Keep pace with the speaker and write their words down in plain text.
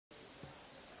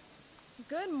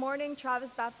Good morning,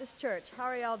 Travis Baptist Church. How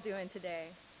are y'all doing today?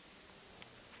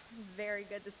 Very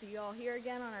good to see you all here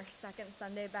again on our second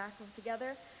Sunday back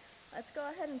together. Let's go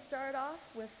ahead and start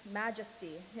off with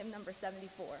Majesty, hymn number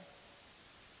 74.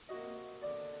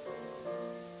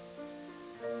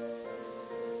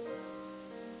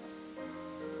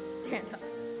 Stand up.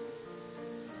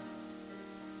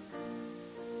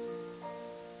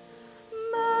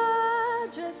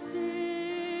 Majesty.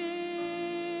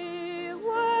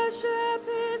 Worship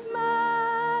His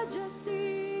majesty.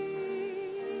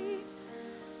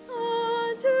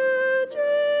 Unto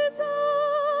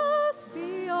Jesus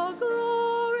be all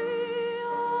glory,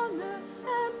 honor,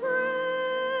 and praise.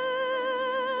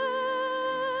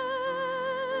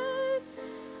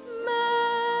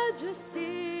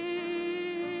 Majesty,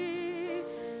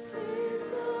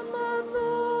 wisdom,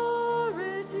 authority,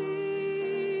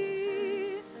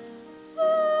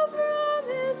 flow from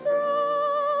His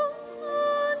throne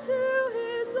unto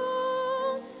His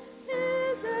own,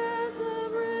 His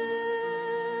anthem raise.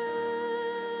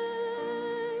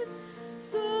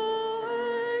 So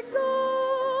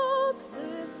exalt,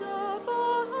 lift up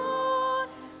on high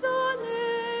the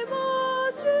name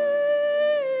of Jesus.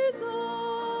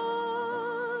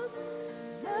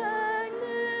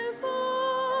 Magnify,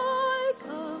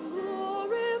 come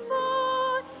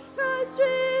glorify Christ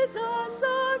Jesus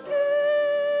the King.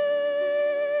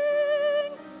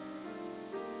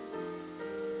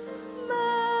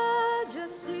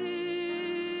 Majesty,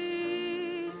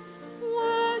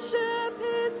 worship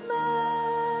His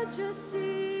majesty.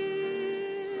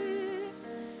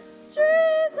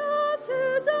 Jesus who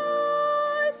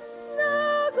died,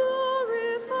 now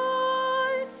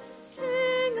glorified,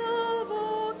 King of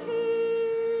all kings.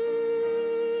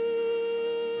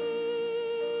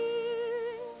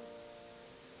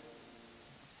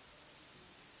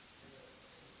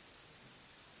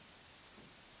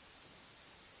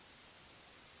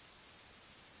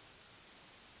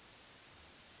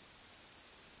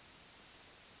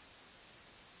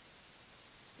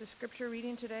 The scripture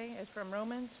reading today is from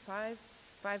Romans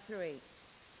 5:5-8.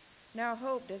 Now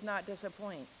hope does not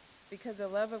disappoint, because the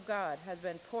love of God has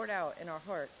been poured out in our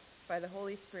hearts by the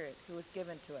Holy Spirit who was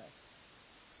given to us.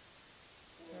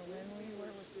 For when we were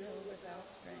still without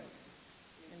strength,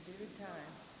 in due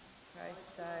time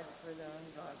Christ died for the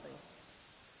ungodly.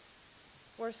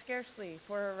 For scarcely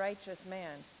for a righteous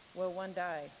man will one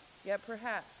die, yet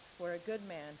perhaps for a good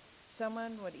man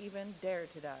someone would even dare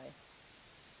to die.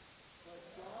 But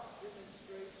God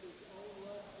demonstrates His own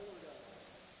love toward us,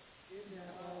 in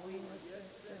that While we were yet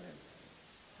sinners,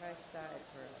 Christ died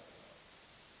for us.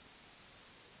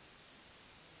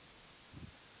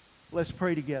 Let's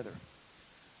pray together.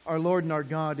 Our Lord and our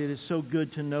God, it is so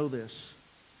good to know this,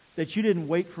 that you didn't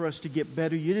wait for us to get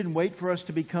better. You didn't wait for us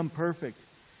to become perfect.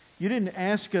 You didn't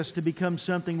ask us to become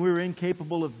something we were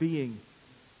incapable of being.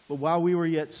 But while we were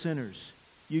yet sinners,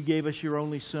 you gave us your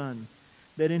only Son,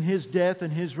 that in His death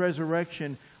and His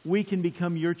resurrection, we can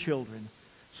become your children.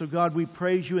 So God, we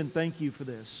praise you and thank you for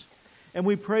this. And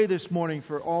we pray this morning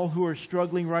for all who are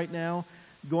struggling right now,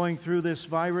 going through this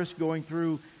virus, going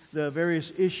through the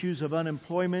various issues of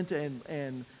unemployment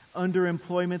and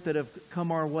underemployment that have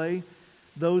come our way.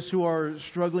 Those who are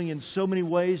struggling in so many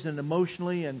ways and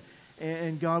emotionally,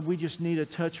 and God, we just need a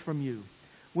touch from you.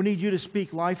 We need you to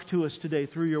speak life to us today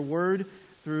through your word,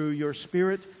 through your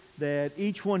Spirit, that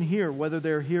each one here, whether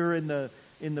they're here in the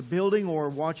building or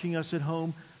watching us at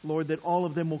home, Lord, that all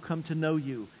of them will come to know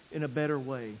you in a better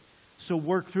way. So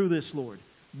work through this, Lord.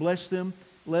 Bless them.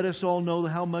 Let us all know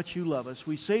how much you love us.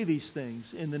 We say these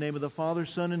things in the name of the Father,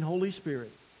 Son, and Holy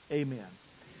Spirit. Amen.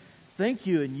 Thank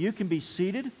you, and you can be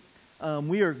seated.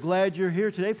 We are glad you're here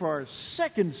today for our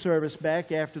second service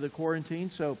back after the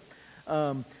quarantine. So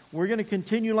we're going to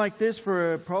continue like this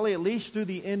for probably at least through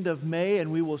the end of May,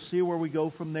 and we will see where we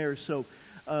go from there. So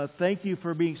thank you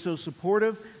for being so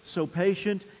supportive, so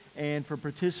patient, and for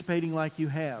participating like you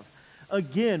have.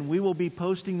 Again, we will be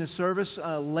posting the service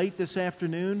late this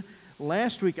afternoon.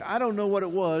 Last week, I don't know what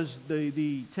it was,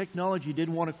 the technology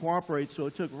didn't want to cooperate, so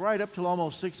it took right up till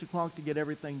almost 6 o'clock to get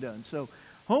everything done. So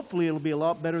hopefully it'll be a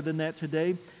lot better than that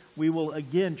today. We will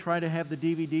again try to have the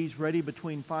DVDs ready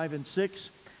between 5 and 6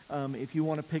 if you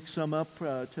want to pick some up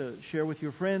to share with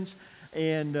your friends.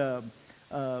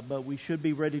 But we should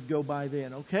be ready to go by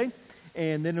then, okay?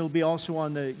 And then it'll be also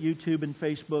on the YouTube and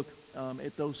Facebook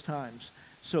at those times.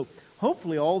 So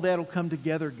hopefully all that will come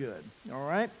together good, all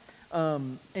right?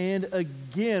 And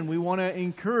again, we want to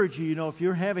encourage you, if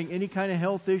you're having any kind of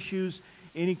health issues,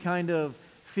 any kind of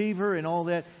fever and all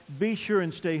that, be sure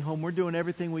and stay home. We're doing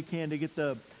everything we can to get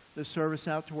the service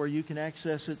out to where you can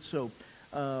access it. So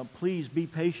please be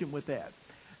patient with that.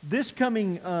 This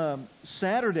coming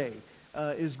Saturday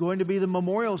is going to be the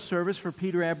memorial service for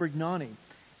Peter Abrignani.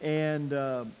 And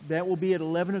that will be at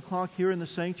 11 o'clock here in the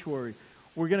sanctuary.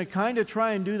 We're going to kind of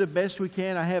try and do the best we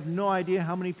can. I have no idea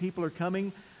how many people are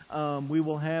coming. We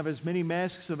will have as many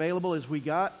masks available as we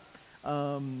got.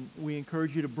 We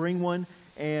encourage you to bring one.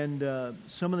 And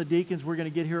some of the deacons, we're going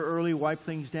to get here early, wipe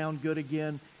things down good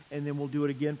again, and then we'll do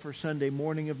it again for Sunday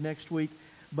morning of next week.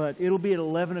 But it'll be at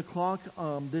 11 o'clock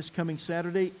this coming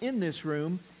Saturday in this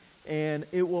room. And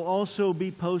it will also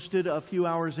be posted a few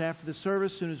hours after the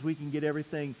service, as soon as we can get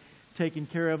everything taken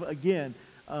care of. Again,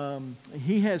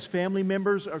 he has family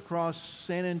members across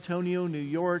San Antonio, New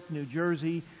York, New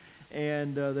Jersey,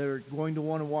 and they're going to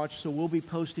want to watch. So we'll be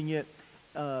posting it,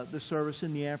 the service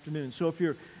in the afternoon. So if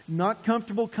you're not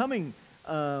comfortable coming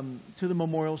to the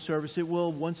memorial service, it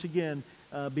will once again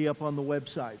be up on the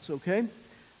websites, okay?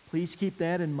 Please keep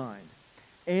that in mind.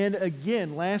 And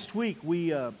again, last week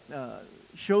we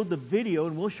showed the video,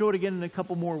 and we'll show it again in a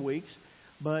couple more weeks.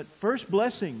 But First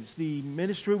Blessings, the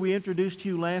ministry we introduced to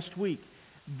you last week,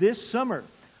 this summer,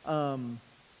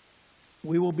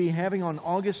 we will be having on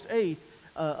August 8th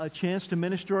a chance to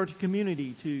minister our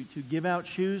community, to give out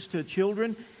shoes to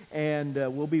children, and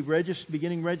we'll be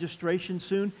beginning registration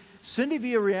soon. Cindy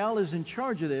Villarreal is in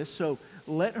charge of this, so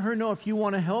let her know if you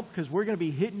want to help, because we're going to be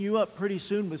hitting you up pretty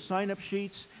soon with sign-up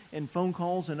sheets and phone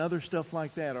calls and other stuff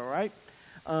like that, all right?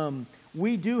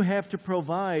 We do have to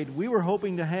provide, we were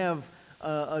hoping to have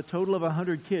a total of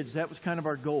 100 kids. That was kind of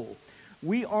our goal.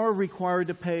 We are required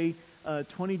to pay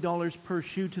 $20 per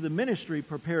shoe to the ministry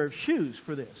per pair of shoes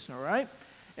for this, all right?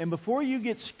 And before you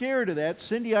get scared of that,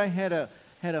 Cindy and I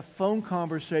had a phone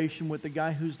conversation with the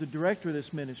guy who's the director of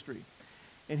this ministry.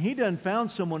 And he done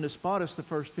found someone to spot us the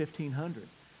first 1,500.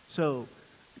 So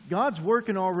God's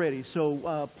working already.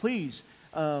 So please,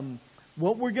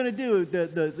 what we're going to do,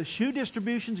 the shoe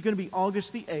distribution is going to be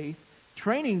August the 8th.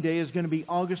 Training day is going to be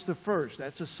August the 1st.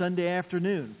 That's a Sunday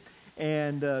afternoon.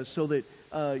 And so that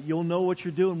you'll know what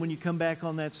you're doing when you come back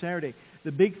on that Saturday.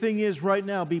 The big thing is right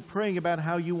now, be praying about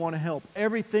how you want to help.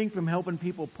 Everything from helping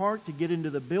people park to get into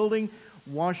the building,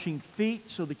 washing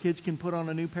feet so the kids can put on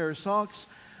a new pair of socks,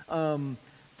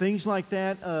 things like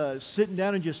that, sitting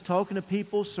down and just talking to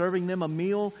people, serving them a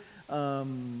meal,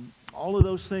 all of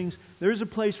those things. There's a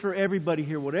place for everybody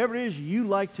here. Whatever it is you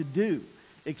like to do,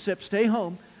 except stay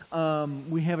home,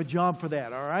 we have a job for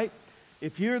that, all right?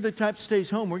 If you're the type that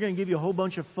stays home, we're going to give you a whole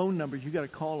bunch of phone numbers. You've got to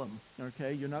call them,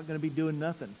 okay? You're not going to be doing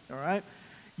nothing, all right?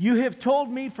 You have told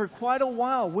me for quite a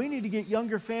while, we need to get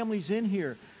younger families in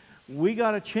here. We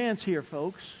got a chance here,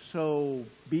 folks, so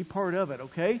be part of it,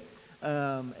 okay?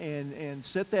 And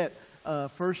set that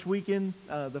first weekend,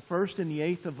 the 1st and the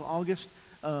 8th of August,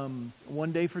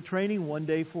 one day for training, one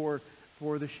day for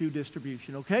the shoe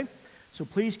distribution, okay? So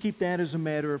please keep that as a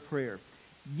matter of prayer.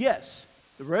 Yes,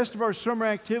 the rest of our summer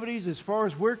activities, as far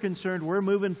as we're concerned, we're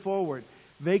moving forward.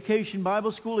 Vacation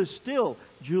Bible School is still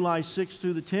July 6th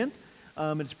through the 10th.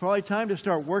 It's probably time to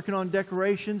start working on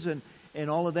decorations and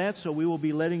all of that, so we will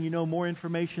be letting you know more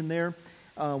information there.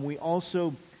 We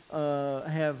also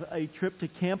have a trip to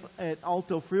camp at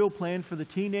Alto Frio planned for the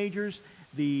teenagers.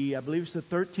 I believe it's the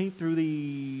 13th through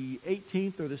the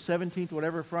 18th or the 17th,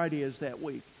 whatever Friday is that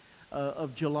week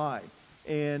of July.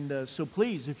 And so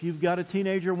please, if you've got a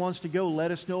teenager who wants to go,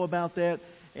 let us know about that.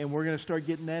 And we're going to start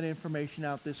getting that information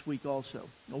out this week also.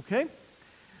 Okay?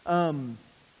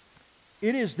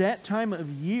 It is that time of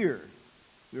year.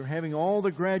 We're having all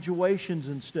the graduations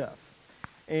and stuff.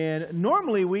 And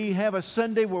normally we have a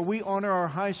Sunday where we honor our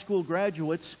high school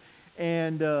graduates.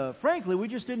 And frankly, we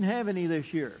just didn't have any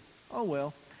this year. Oh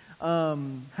well.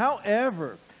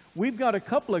 However, we've got a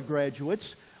couple of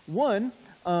graduates. One,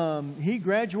 he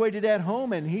graduated at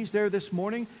home, and he's there this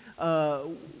morning.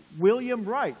 William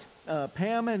Wright.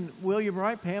 Pam and William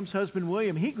Wright, Pam's husband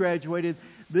William, he graduated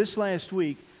this last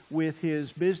week with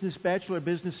his bachelor's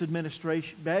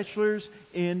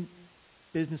in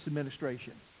business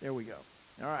administration. There we go.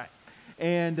 All right.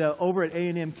 And over at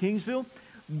A&M Kingsville,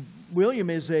 William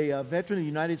is a veteran of the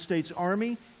United States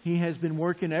Army. He has been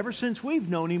working ever since we've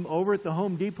known him over at the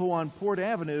Home Depot on Port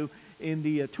Avenue in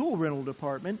the tool rental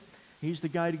department. He's the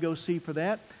guy to go see for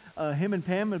that. Him and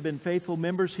Pam have been faithful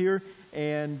members here,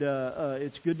 and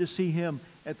it's good to see him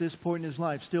at this point in his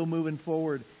life, still moving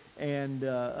forward and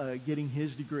getting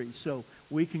his degree. So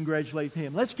we congratulate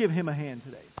him. Let's give him a hand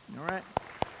today. All right?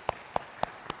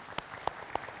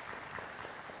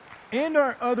 And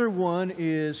our other one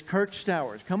is Kirk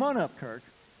Stowers. Come on up, Kirk.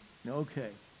 Okay.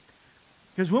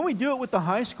 Because when we do it with the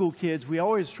high school kids, we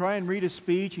always try and read a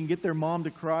speech and get their mom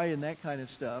to cry and that kind of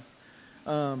stuff.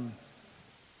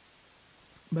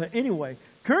 But anyway,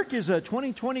 Kirk is a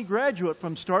 2020 graduate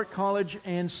from Stark College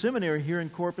and Seminary here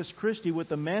in Corpus Christi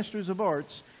with a Master's of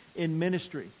Arts in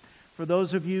Ministry. For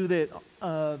those of you that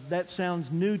that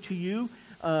sounds new to you,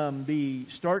 the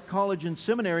Stark College and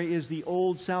Seminary is the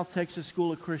old South Texas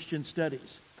School of Christian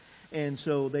Studies. And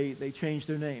so they changed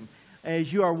their name.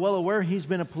 As you are well aware, he's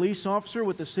been a police officer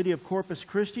with the city of Corpus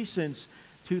Christi since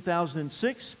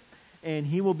 2006. And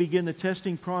he will begin the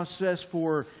testing process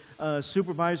for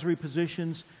supervisory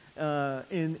positions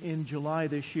in July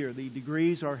this year. The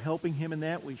degrees are helping him in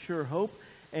that, we sure hope.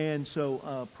 And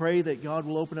so pray that God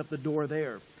will open up the door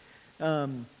there.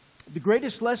 The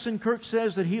greatest lesson Kirk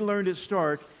says that he learned at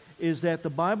Stark is that the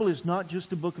Bible is not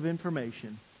just a book of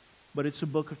information, but it's a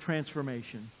book of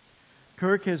transformation.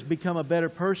 Kirk has become a better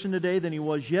person today than he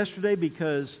was yesterday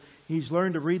because he's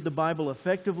learned to read the Bible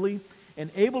effectively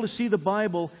and able to see the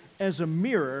Bible as a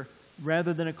mirror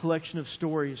rather than a collection of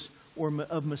stories or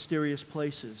of mysterious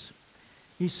places.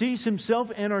 He sees himself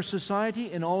and our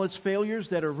society in all its failures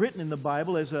that are written in the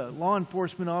Bible. As a law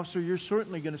enforcement officer, you're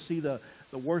certainly going to see the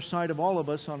worst side of all of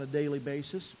us on a daily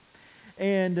basis.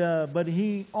 But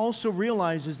he also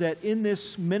realizes that in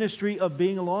this ministry of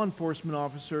being a law enforcement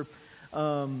officer,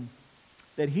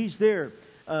 that he's there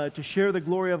to share the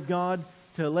glory of God,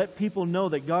 to let people know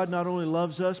that God not only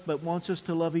loves us, but wants us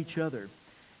to love each other.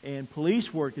 And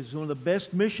police work is one of the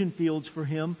best mission fields for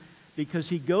him because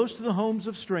he goes to the homes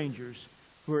of strangers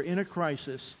who are in a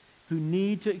crisis, who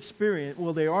need to experience,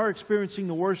 well, they are experiencing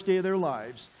the worst day of their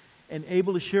lives, and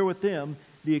able to share with them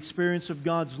the experience of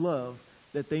God's love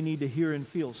that they need to hear and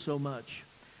feel so much.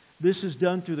 This is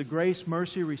done through the grace,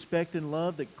 mercy, respect, and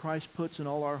love that Christ puts in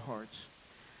all our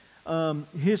hearts.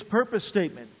 His purpose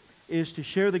statement is to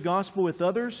share the gospel with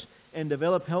others and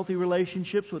develop healthy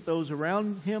relationships with those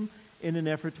around him in an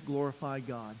effort to glorify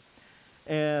God.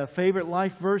 A favorite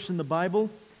life verse in the Bible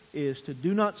is to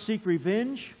do not seek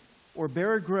revenge or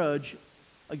bear a grudge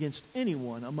against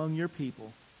anyone among your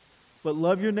people, but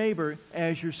love your neighbor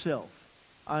as yourself.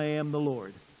 I am the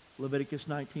Lord. Leviticus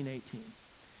 19:18.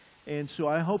 And so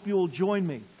I hope you will join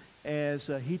me as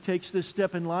he takes this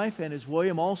step in life, and as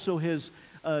William also has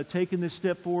taken this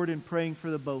step forward in praying for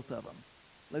the both of them.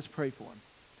 Let's pray for him.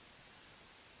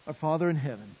 Our Father in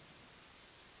heaven,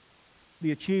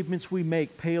 the achievements we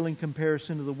make pale in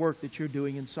comparison to the work that you're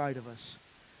doing inside of us.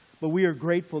 But we are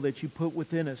grateful that you put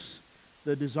within us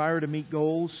the desire to meet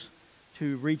goals,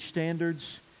 to reach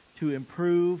standards, to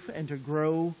improve and to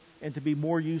grow and to be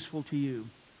more useful to you.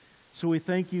 So we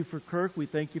thank you for Kirk. We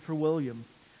thank you for William.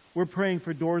 We're praying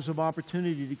for doors of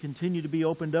opportunity to continue to be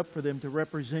opened up for them to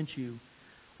represent you.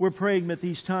 We're praying that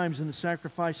these times and the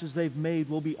sacrifices they've made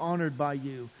will be honored by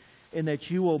you and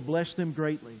that you will bless them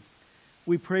greatly.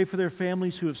 We pray for their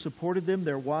families who have supported them,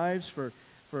 their wives, for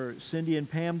Cindy and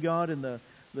Pam, God, and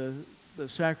the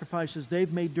sacrifices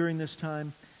they've made during this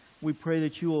time. We pray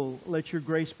that you will let your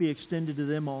grace be extended to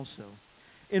them also.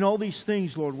 In all these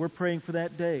things, Lord, we're praying for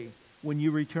that day when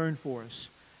you return for us.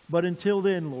 But until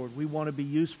then, Lord, we want to be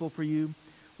useful for you.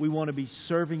 We want to be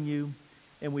serving you.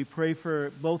 And we pray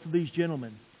for both of these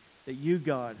gentlemen that you,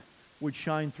 God, would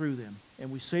shine through them. And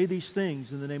we say these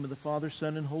things in the name of the Father,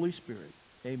 Son, and Holy Spirit.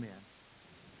 Amen.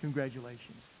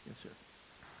 Congratulations. Yes, sir.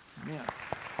 Amen.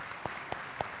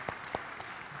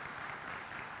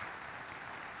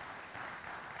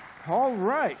 All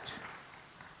right.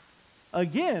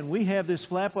 Again, we have this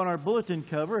flap on our bulletin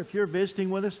cover. If you're visiting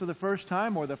with us for the first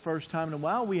time or the first time in a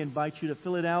while, we invite you to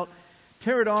fill it out,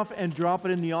 tear it off, and drop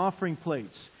it in the offering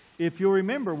plates. If you'll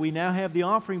remember, we now have the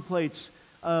offering plates.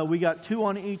 We got 2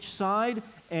 on each side,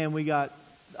 and we got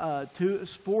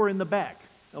 4 in the back.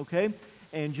 Okay?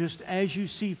 And just as you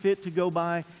see fit to go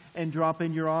by and drop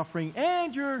in your offering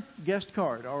and your guest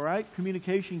card, all right?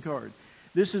 Communication card.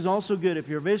 This is also good. If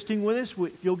you're visiting with us,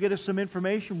 if you'll get us some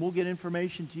information, we'll get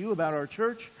information to you about our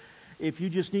church. If you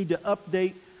just need to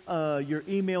update your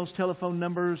emails, telephone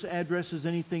numbers, addresses,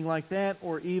 anything like that,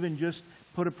 or even just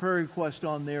put a prayer request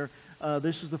on there,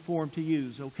 this is the form to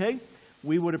use, okay?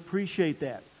 We would appreciate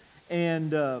that.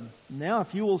 And now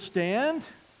if you will stand.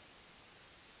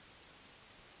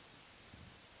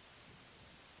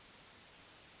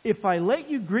 If I let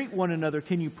you greet one another,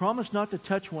 can you promise not to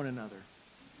touch one another?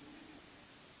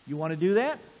 You want to do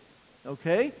that?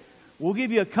 Okay. We'll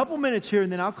give you a couple minutes here,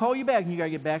 and then I'll call you back, and you got to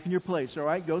get back in your place, all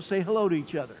right? Go say hello to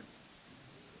each other.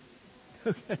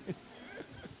 Okay.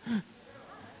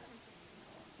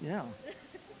 Yeah.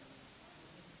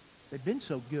 They've been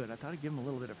so good. I thought I'd give them a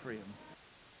little bit of freedom.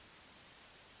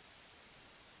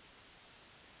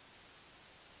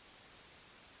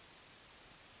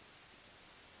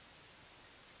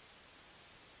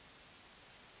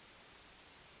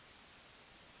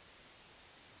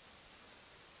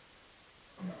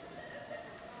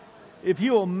 If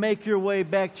you will make your way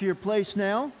back to your place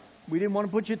now. We didn't want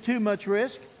to put you at too much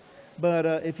risk, but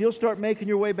if you'll start making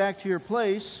your way back to your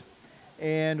place,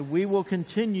 and we will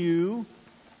continue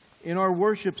in our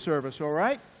worship service, all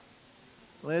right?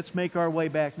 Let's make our way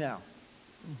back now.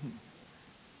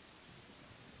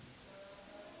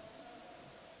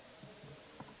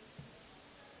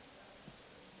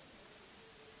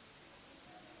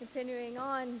 Continuing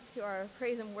on to our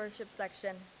praise and worship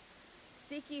section.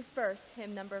 Seek Ye First,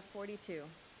 hymn number 42.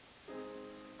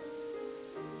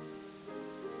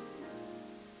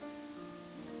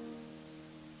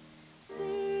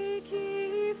 Seek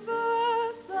ye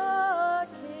first the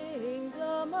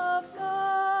kingdom of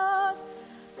God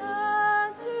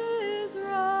and His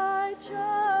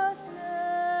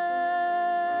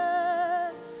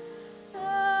righteousness,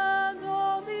 and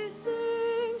all these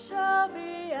things shall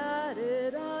be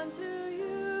added unto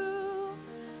you.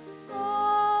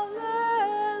 Alleluia,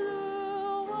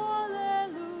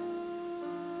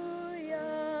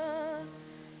 alleluia.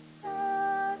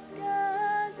 Ask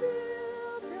and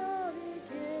it shall be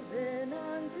given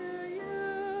unto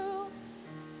you.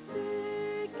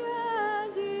 Seek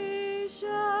and ye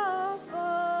shall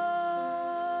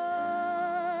find.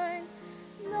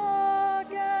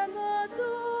 Knock and the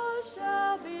door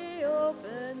shall be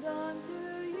opened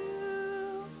unto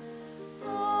you.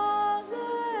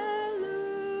 Alleluia,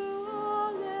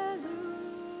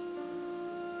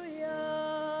 alleluia.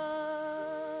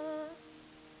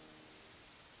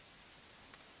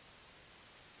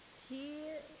 He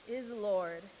is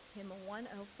Lord, hymn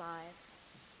 105.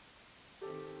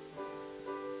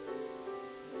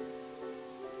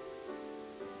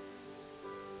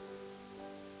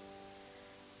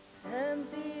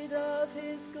 Emptied of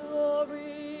His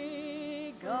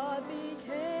glory, God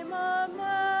became a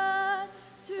man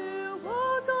to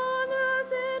walk on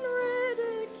earth in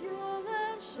ridicule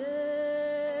and shame.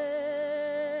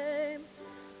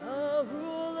 A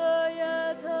ruler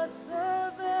yet a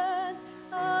servant,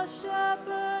 a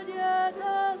shepherd yet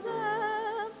a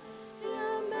lamb,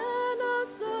 a man of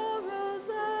sorrows,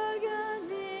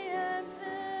 agony, and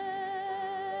pain.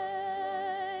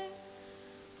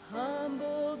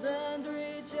 Humbled and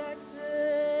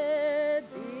rejected,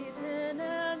 beaten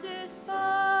and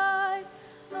despised,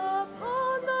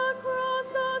 upon the cross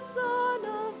the Son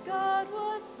of God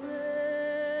was slain.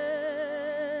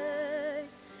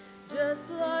 Just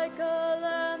like a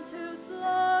lamb to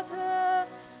slaughter,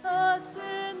 a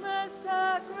sinless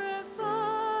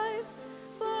sacrifice,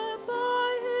 but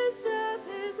by His death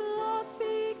His loss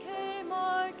became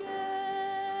our gain.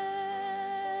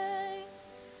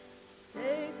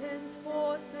 Satan's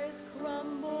forces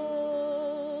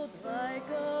crumbled like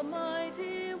a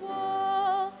mighty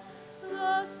wall.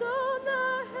 The stone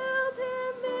that held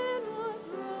Him in was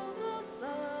rolled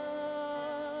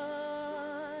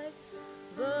aside.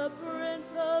 The Prince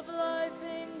of Life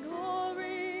in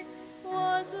glory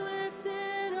was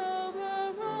lifted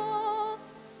over all.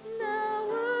 Now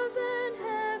earth and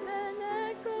heaven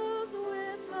echoes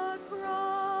with a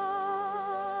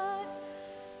cry.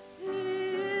 He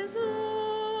is Lord,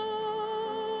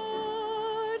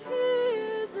 He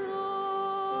is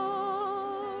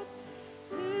Lord.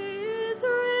 He is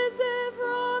risen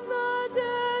from the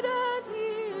dead, and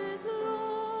He is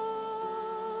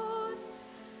Lord.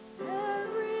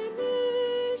 Every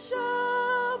knee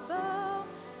shall bow,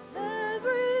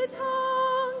 every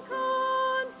tongue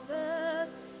confess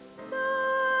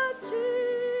that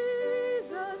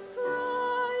Jesus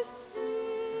Christ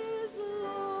is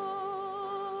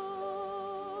Lord.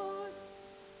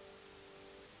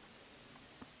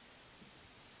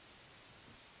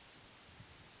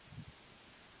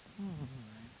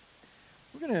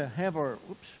 We're going to have our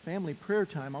family prayer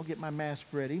time. I'll get my mask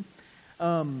ready.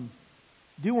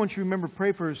 Do want you to remember,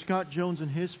 pray for Scott Jones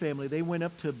and his family. They went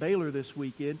up to Baylor this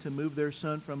weekend to move their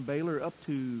son from Baylor up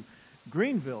to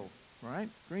Greenville, right?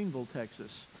 Greenville,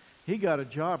 Texas. He got a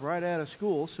job right out of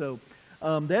school, so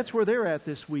that's where they're at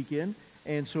this weekend.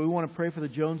 And so we want to pray for the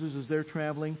Joneses as they're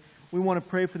traveling. We want to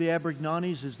pray for the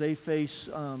Abrignanis as they face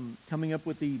coming up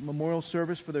with the memorial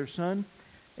service for their son.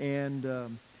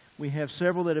 And we have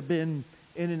several that have been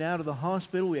in and out of the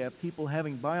hospital. We have people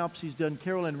having biopsies done.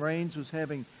 Carolyn Raines was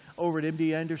having over at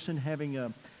MD Anderson having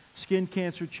a skin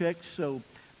cancer check, so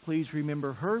please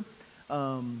remember her.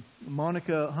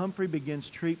 Monica Humphrey begins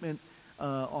treatment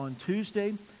on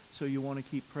Tuesday, so you want to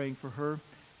keep praying for her.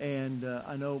 And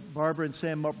I know Barbara and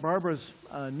Sam, Barbara's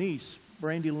niece,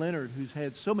 Brandy Leonard, who's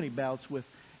had so many bouts with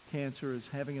cancer, is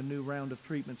having a new round of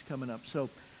treatments coming up. So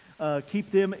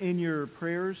keep them in your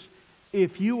prayers.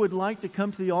 If you would like to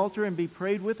come to the altar and be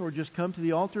prayed with, or just come to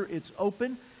the altar, it's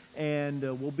open, and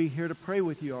we'll be here to pray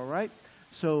with you, all right?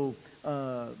 So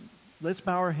let's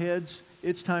bow our heads.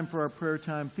 It's time for our prayer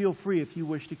time. Feel free if you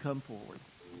wish to come forward.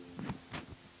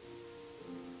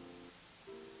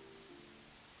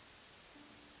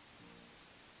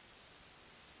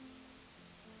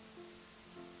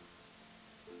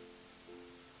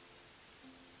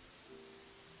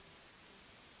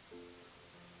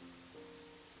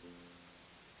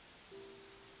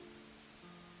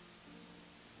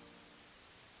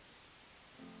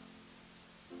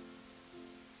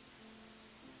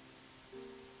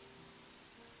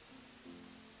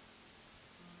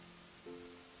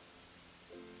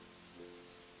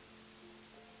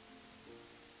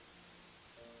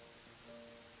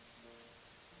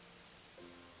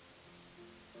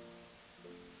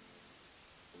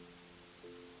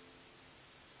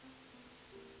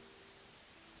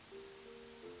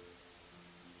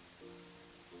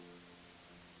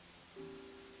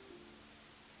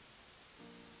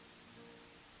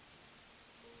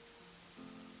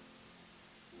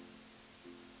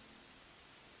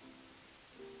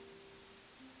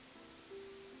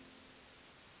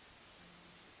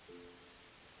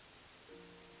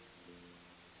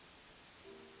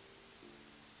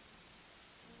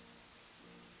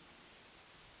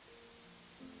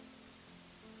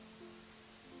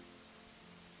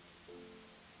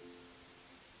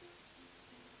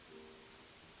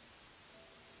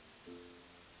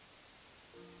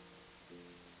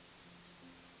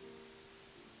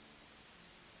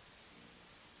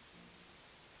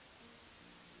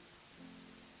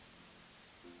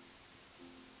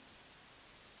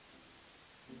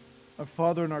 Our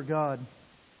Father and our God,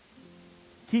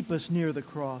 keep us near the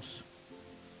cross.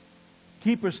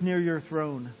 Keep us near your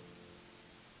throne.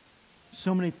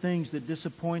 So many things that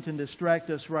disappoint and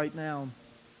distract us right now.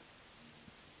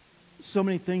 So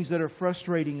many things that are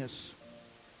frustrating us,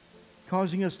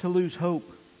 causing us to lose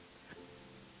hope.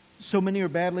 So many are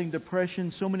battling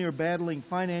depression. So many are battling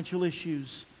financial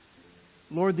issues.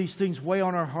 Lord, these things weigh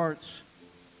on our hearts.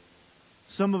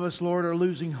 Some of us, Lord, are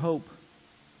losing hope.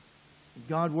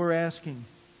 God, we're asking,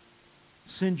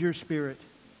 send your Spirit.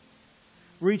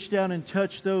 Reach down and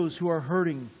touch those who are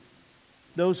hurting,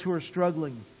 those who are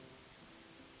struggling.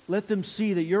 Let them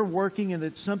see that you're working and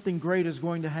that something great is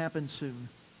going to happen soon.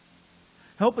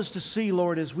 Help us to see,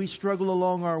 Lord, as we struggle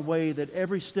along our way, that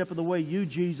every step of the way, you,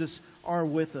 Jesus, are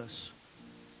with us.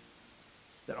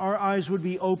 That our eyes would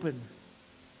be open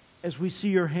as we see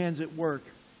your hands at work.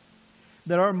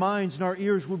 That our minds and our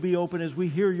ears would be open as we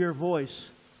hear your voice.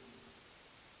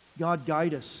 God,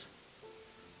 guide us,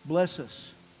 bless us,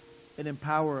 and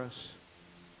empower us.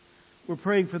 We're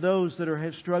praying for those that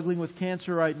are struggling with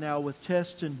cancer right now, with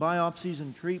tests and biopsies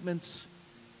and treatments.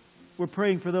 We're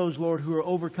praying for those, Lord, who are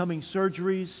overcoming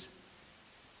surgeries,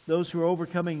 those who are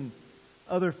overcoming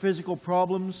other physical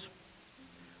problems.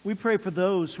 We pray for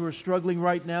those who are struggling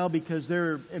right now because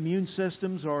their immune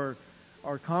systems are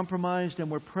compromised, and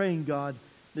we're praying, God,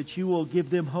 that you will give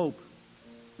them hope,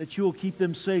 that you will keep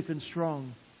them safe and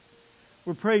strong.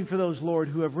 We're praying for those, Lord,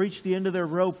 who have reached the end of their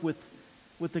rope with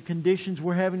the conditions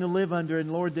we're having to live under.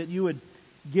 And, Lord, that you would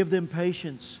give them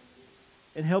patience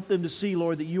and help them to see,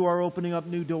 Lord, that you are opening up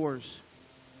new doors.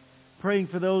 Praying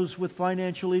for those with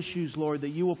financial issues, Lord, that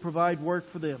you will provide work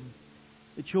for them,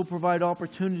 that you'll provide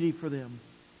opportunity for them.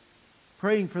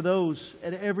 Praying for those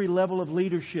at every level of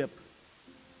leadership,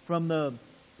 from the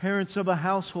parents of a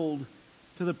household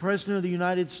to the President of the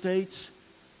United States,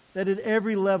 that at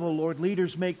every level, Lord,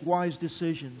 leaders make wise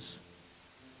decisions.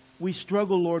 We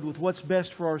struggle, Lord, with what's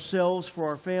best for ourselves, for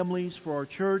our families, for our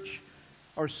church,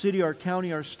 our city, our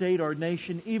county, our state, our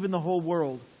nation, even the whole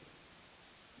world.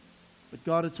 But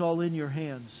God, it's all in your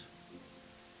hands.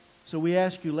 So we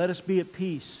ask you, let us be at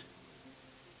peace.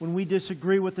 When we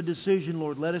disagree with the decision,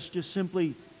 Lord, let us just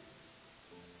simply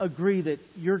agree that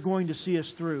you're going to see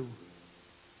us through.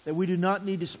 That we do not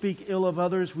need to speak ill of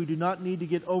others. We do not need to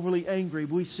get overly angry.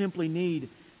 We simply need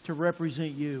to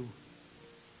represent you.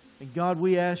 And God,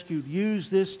 we ask you, use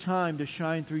this time to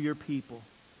shine through your people.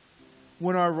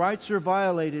 When our rights are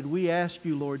violated, we ask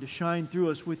you, Lord, to shine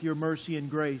through us with your mercy and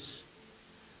grace.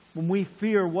 When we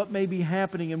fear what may be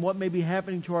happening and what may be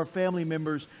happening to our family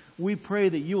members, we pray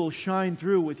that you will shine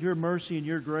through with your mercy and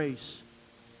your grace.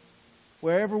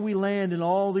 Wherever we land in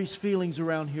all these feelings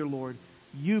around here, Lord,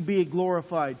 you be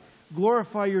glorified.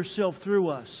 Glorify yourself through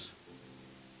us.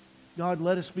 God,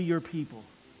 let us be your people.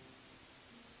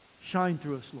 Shine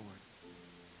through us, Lord.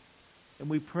 And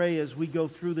we pray as we go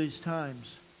through these times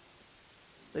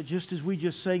that just as we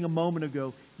just sang a moment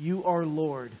ago, you are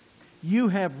Lord. You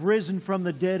have risen from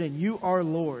the dead and you are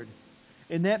Lord.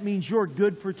 And that means you're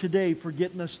good for today for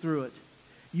getting us through it.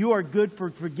 You are good for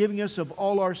forgiving us of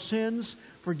all our sins,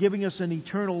 for giving us an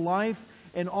eternal life,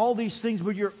 and all these things,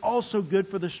 but you're also good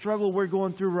for the struggle we're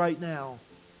going through right now.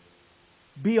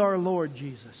 Be our Lord,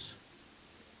 Jesus.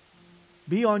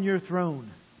 Be on your throne,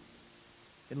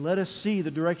 and let us see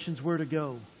the directions we're to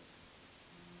go.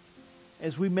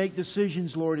 As we make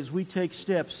decisions, Lord, as we take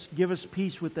steps, give us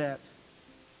peace with that.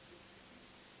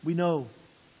 We know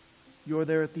you're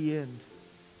there at the end.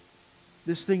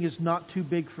 This thing is not too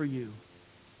big for you.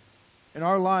 And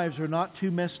our lives are not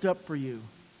too messed up for you.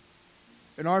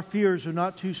 And our fears are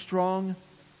not too strong.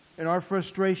 And our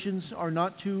frustrations are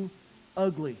not too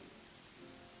ugly.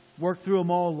 Work through them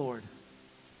all, Lord.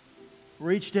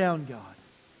 Reach down, God.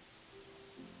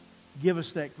 Give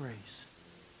us that grace.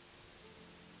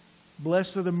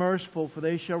 Blessed are the merciful, for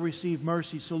they shall receive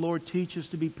mercy. So, Lord, teach us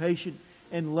to be patient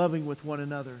and loving with one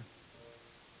another.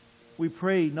 We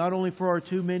pray not only for our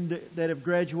two men that have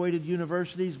graduated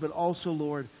universities, but also,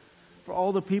 Lord, for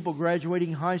all the people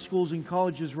graduating high schools and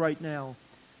colleges right now.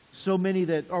 So many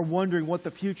that are wondering what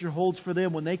the future holds for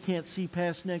them when they can't see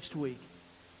past next week.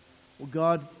 Well,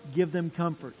 God, give them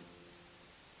comfort.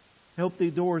 Help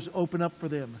the doors open up for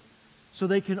them so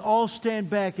they can all stand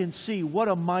back and see what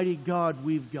a mighty God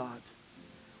we've got.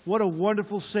 What a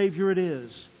wonderful Savior it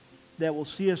is that will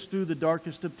see us through the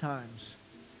darkest of times.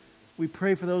 We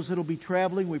pray for those that will be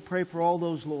traveling. We pray for all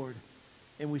those, Lord.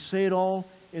 And we say it all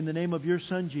in the name of your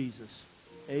Son, Jesus.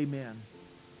 Amen.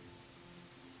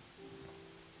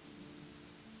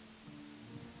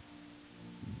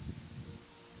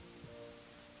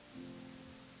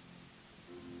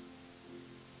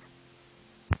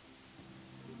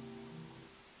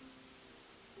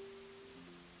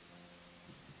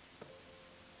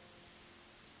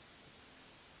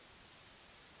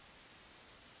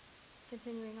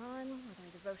 Continuing on with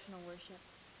our devotional worship,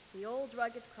 The Old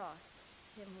Rugged Cross,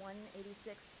 hymn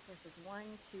 186, verses 1,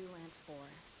 2, and 4.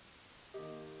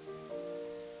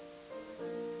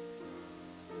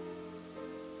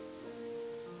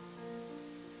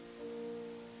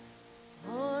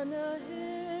 On a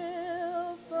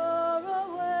hill far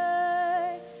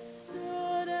away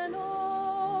stood an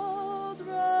old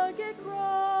rugged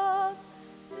cross,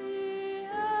 the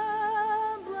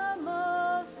emblem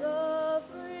of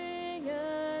suffering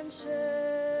and shame.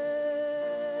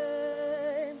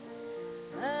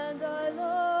 And I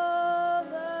love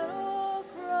that old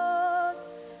cross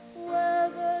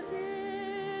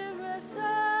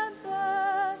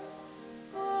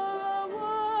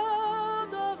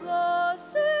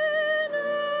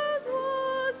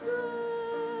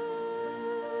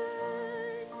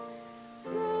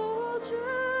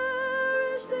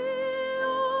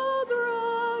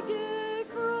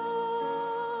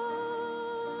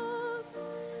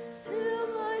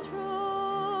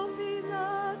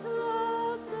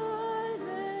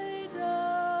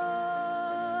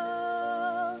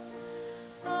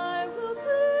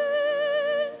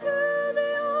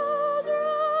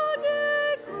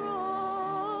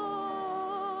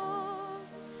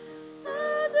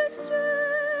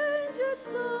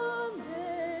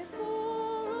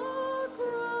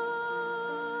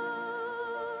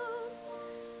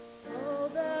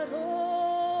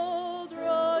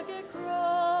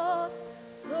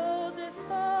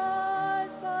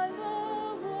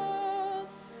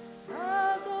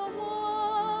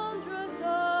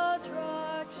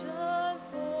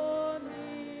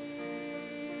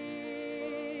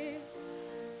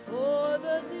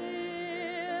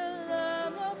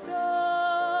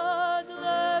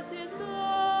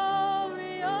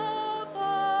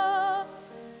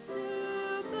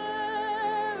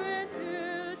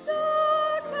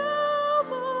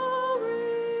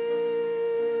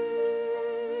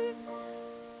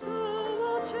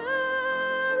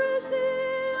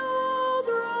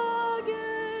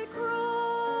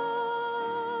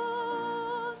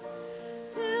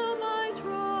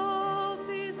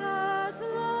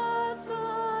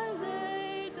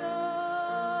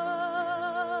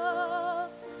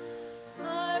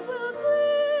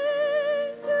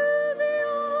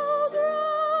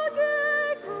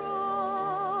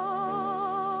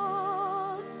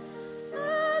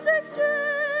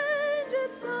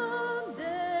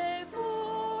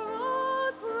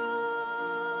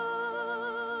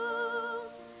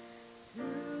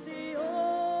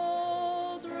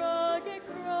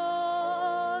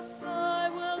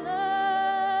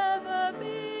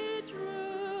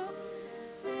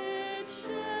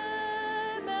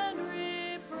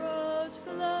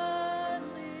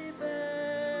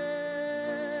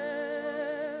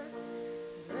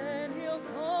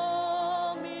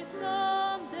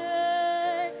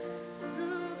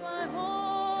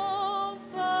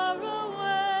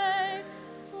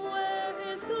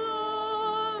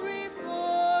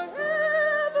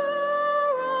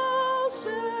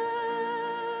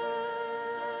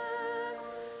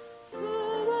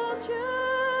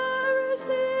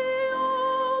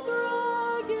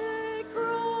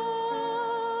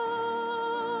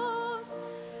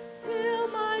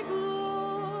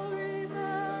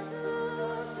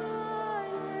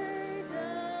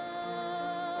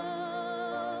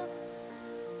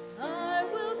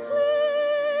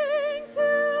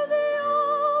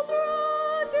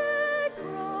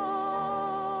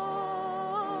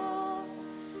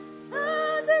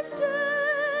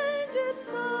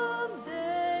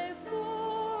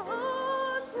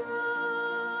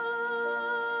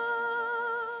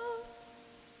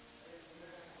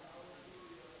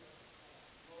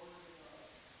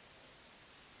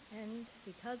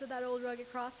because of that old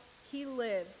rugged cross, He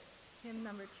lives. Hymn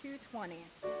number 220.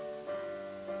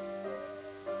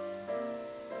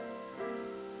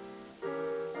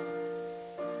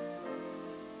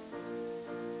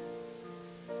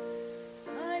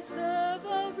 I serve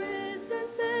a risen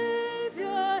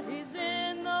Savior, He's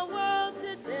in the world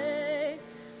today.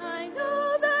 I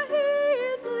know that He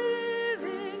is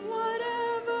living,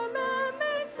 whatever man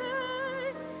may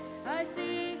say. I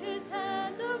see His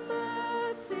hand of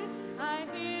mercy, I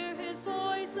hear His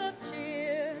voice of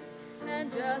cheer,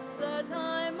 and just the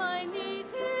time I need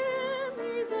Him,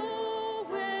 He's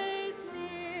always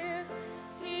near.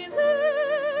 He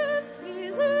lives,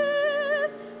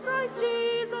 Christ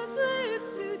Jesus lives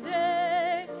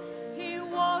today. He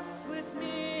walks with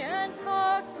me and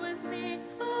talks with me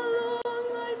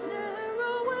along life's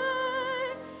narrow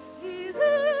way. He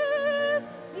lives,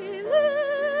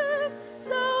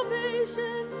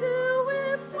 salvation to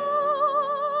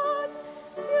impart.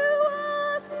 You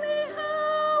ask me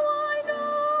how I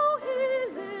know He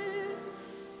lives.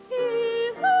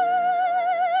 He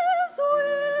lives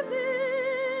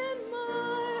within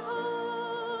my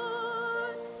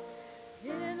heart.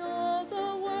 In all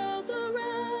the world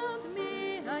around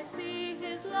me, I see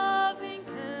His loving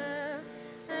care.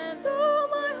 And though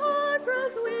my heart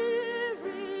grows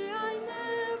weary, I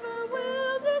never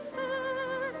will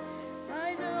despair.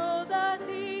 I know that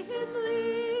He is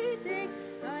leading,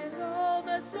 I know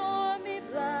the stormy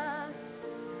blast.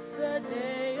 The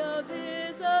day of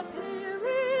His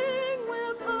appearing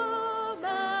will come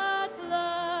at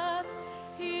last.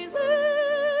 He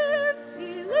lives,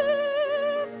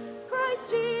 Christ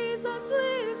Jesus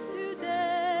lives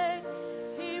today.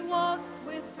 He walks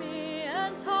with me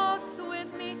and talks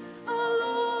with me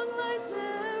along life's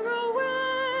narrow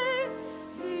way.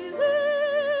 He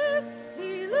lives,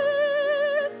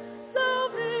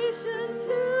 salvation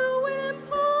to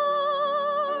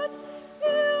impart.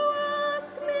 You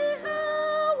ask me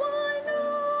how I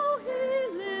know He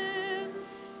lives.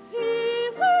 He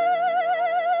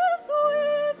lives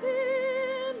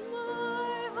within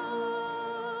my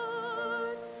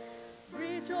heart.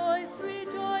 Rejoice,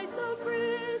 rejoice, O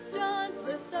Christians,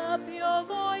 lift up your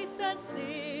voice and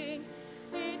sing.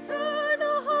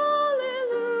 Eternal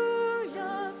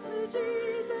hallelujah to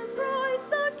Jesus Christ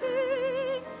the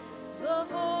King, the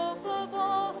hope of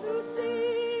all who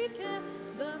seek Him,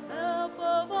 the help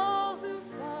of all who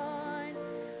find.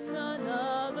 None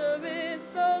other is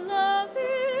so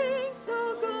loving,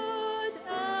 so good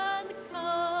and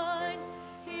kind.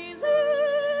 He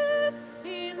lives,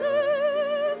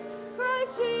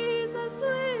 Christ Jesus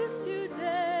lives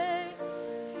today.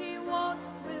 He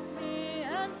walks with me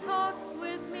and talks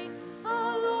with me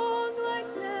along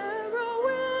life's narrow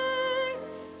way.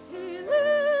 He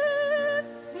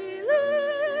lives,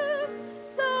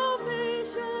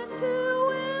 salvation to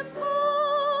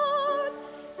impart.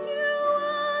 You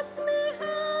ask me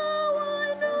how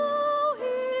I know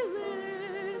He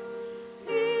lives.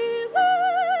 He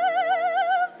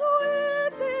lives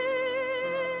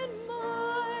within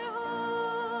my heart.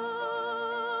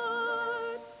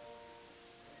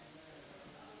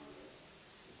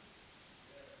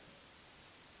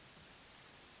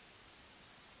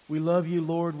 We love You,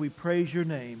 Lord. We praise Your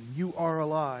name. You are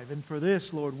alive. And for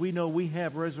this, Lord, we know we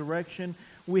have resurrection,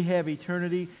 we have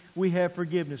eternity, we have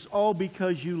forgiveness, all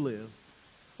because You live.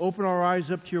 Open our eyes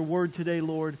up to Your word today,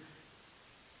 Lord.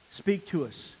 Speak to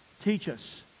us. Teach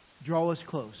us. Draw us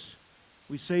close.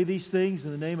 We say these things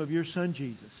in the name of Your Son,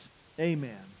 Jesus.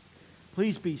 Amen.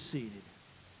 Please be seated.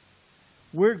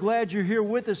 We're glad you're here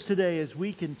with us today as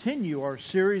we continue our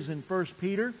series in 1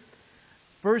 Peter.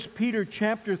 1 Peter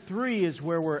chapter 3 is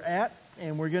where we're at,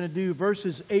 and we're going to do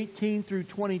verses 18 through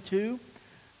 22.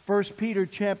 1 Peter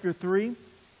chapter 3.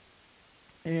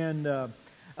 And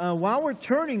while we're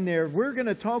turning there, we're going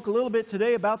to talk a little bit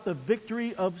today about the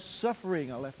victory of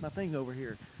suffering. I left my thing over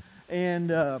here.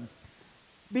 And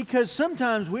because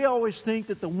sometimes we always think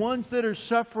that the ones that are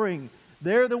suffering,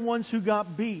 they're the ones who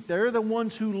got beat. They're the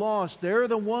ones who lost. They're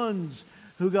the ones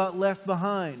who got left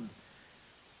behind.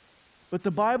 But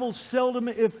the Bible seldom,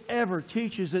 if ever,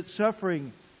 teaches that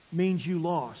suffering means you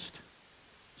lost.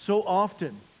 So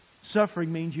often,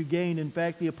 suffering means you gain. In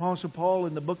fact, the Apostle Paul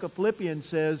in the book of Philippians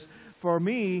says, "For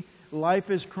me, life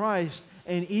is Christ,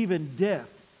 and even death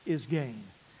is gain."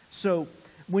 So,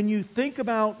 when you think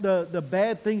about the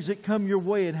bad things that come your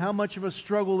way and how much of a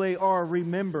struggle they are,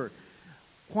 remember,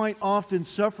 quite often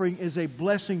suffering is a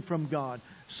blessing from God,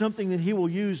 something that He will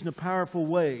use in a powerful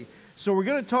way. So we're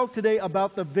going to talk today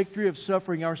about the victory of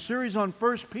suffering. Our series on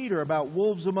 1 Peter about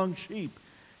wolves among sheep,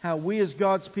 how we as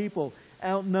God's people,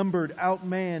 outnumbered,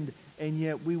 outmanned, and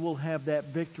yet we will have that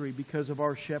victory because of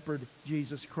our shepherd,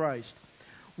 Jesus Christ.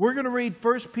 We're going to read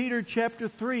 1 Peter chapter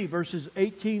 3, verses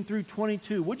 18 through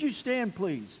 22. Would you stand,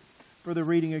 please, for the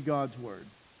reading of God's Word?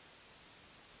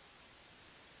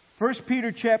 1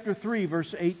 Peter chapter 3,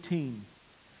 verse 18.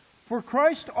 For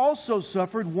Christ also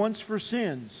suffered once for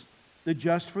sins, the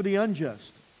just for the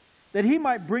unjust, that He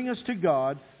might bring us to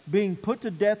God, being put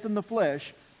to death in the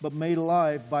flesh, but made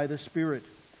alive by the Spirit,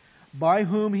 by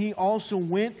whom He also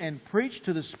went and preached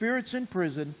to the spirits in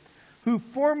prison, who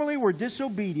formerly were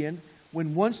disobedient,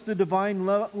 when once the divine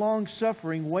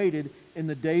long-suffering waited in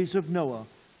the days of Noah,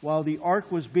 while the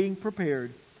ark was being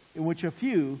prepared, in which a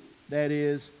few, that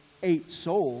is, 8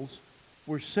 souls,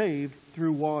 were saved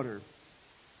through water.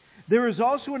 There is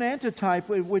also an antitype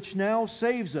which now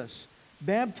saves us,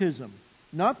 baptism,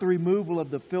 not the removal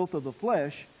of the filth of the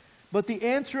flesh, but the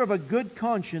answer of a good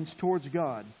conscience towards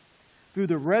God, through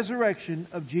the resurrection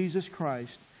of Jesus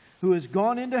Christ, who has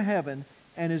gone into heaven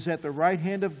and is at the right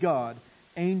hand of God,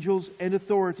 angels and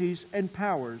authorities and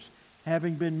powers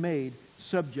having been made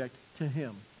subject to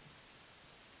Him.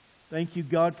 Thank you,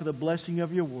 God, for the blessing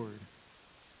of your word.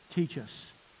 Teach us.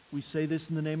 We say this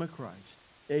in the name of Christ.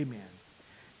 Amen.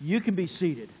 You can be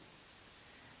seated.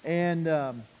 And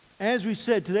as we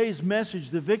said, today's message,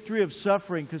 the victory of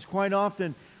suffering, because quite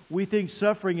often we think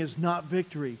suffering is not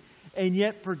victory. And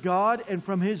yet for God and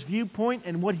from His viewpoint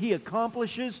and what He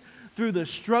accomplishes through the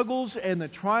struggles and the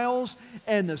trials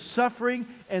and the suffering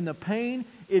and the pain,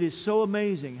 it is so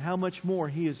amazing how much more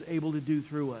He is able to do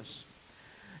through us.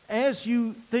 As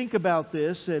you think about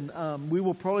this, and we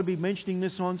will probably be mentioning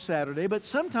this on Saturday, but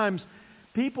sometimes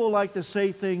people like to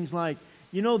say things like,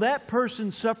 you know, that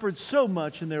person suffered so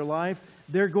much in their life,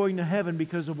 they're going to heaven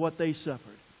because of what they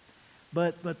suffered.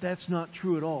 But that's not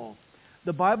true at all.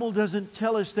 The Bible doesn't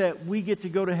tell us that we get to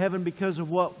go to heaven because of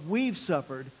what we've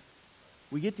suffered.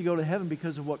 We get to go to heaven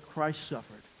because of what Christ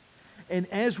suffered. And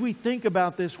as we think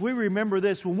about this, we remember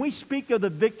this. When we speak of the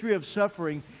victory of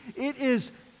suffering, it is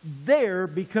there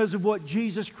because of what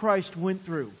Jesus Christ went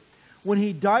through. When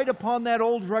He died upon that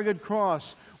old rugged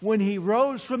cross, when He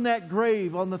rose from that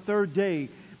grave on the third day,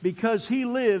 because He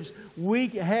lives, we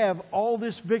have all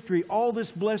this victory, all this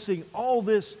blessing, all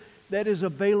this that is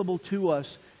available to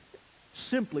us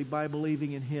simply by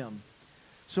believing in Him.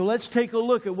 So let's take a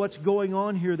look at what's going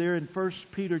on here there in 1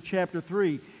 Peter chapter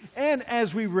 3. And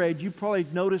as we read, you probably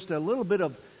noticed a little bit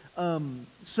of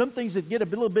some things that get a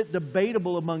little bit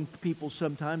debatable among people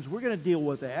sometimes. We're going to deal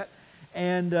with that.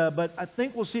 But I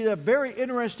think we'll see a very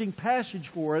interesting passage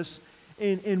for us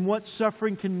in what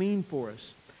suffering can mean for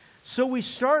us. So we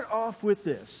start off with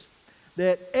this,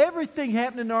 that everything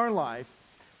happening in our life,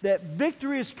 that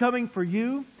victory is coming for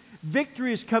you,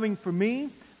 victory is coming for me,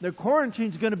 the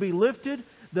quarantine's going to be lifted,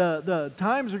 the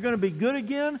times are going to be good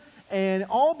again, and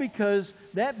all because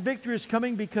that victory is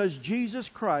coming because Jesus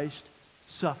Christ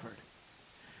suffered.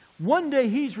 One day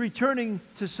He's returning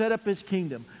to set up His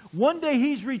kingdom. One day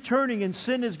He's returning and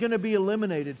sin is going to be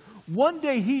eliminated. One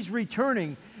day He's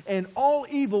returning and all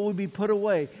evil will be put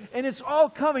away. And it's all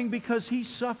coming because He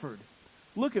suffered.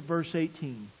 Look at verse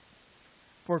 18.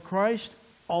 For Christ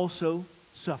also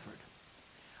suffered.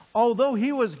 Although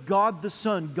He was God the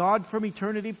Son, God from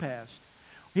eternity past,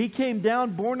 He came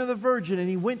down born of the Virgin and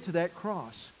He went to that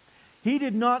cross. He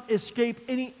did not escape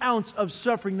any ounce of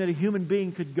suffering that a human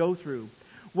being could go through.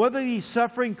 Whether the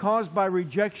suffering caused by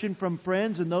rejection from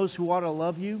friends and those who ought to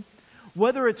love you,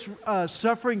 whether it's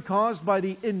suffering caused by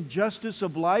the injustice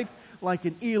of life, like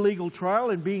an illegal trial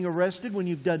and being arrested when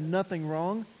you've done nothing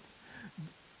wrong,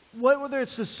 whether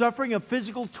it's the suffering of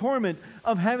physical torment,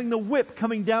 of having the whip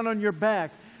coming down on your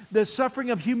back, the suffering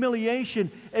of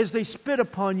humiliation as they spit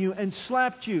upon you and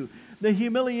slapped you, the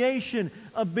humiliation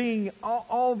of being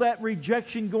all that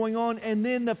rejection going on, and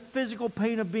then the physical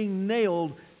pain of being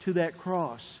nailed to that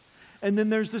cross. And then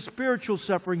there's the spiritual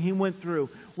suffering He went through,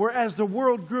 where as the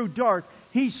world grew dark,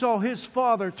 He saw His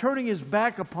Father turning His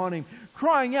back upon Him,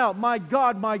 crying out, my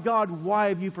God, why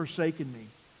have you forsaken me?"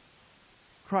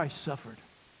 Christ suffered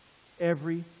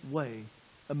every way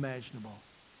imaginable.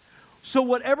 So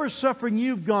whatever suffering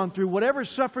you've gone through, whatever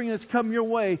suffering that's come your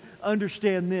way,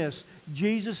 understand this: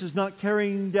 Jesus is not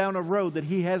carrying down a road that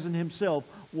He hasn't Himself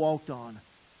walked on.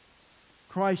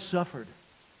 Christ suffered.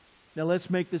 Now let's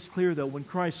make this clear though. When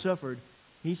Christ suffered,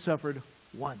 He suffered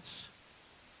once.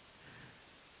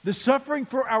 The suffering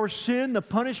for our sin, the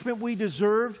punishment we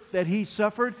deserved that He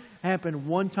suffered, happened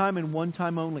one time and one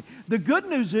time only. The good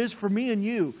news is for me and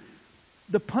you,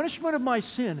 the punishment of my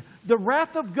sin, the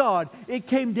wrath of God, it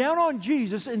came down on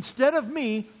Jesus instead of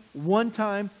me one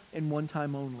time and one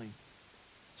time only.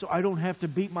 So I don't have to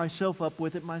beat myself up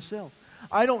with it myself.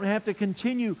 I don't have to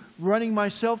continue running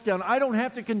myself down. I don't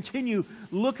have to continue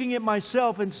looking at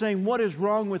myself and saying, what is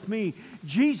wrong with me?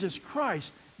 Jesus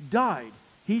Christ died.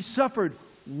 He suffered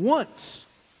once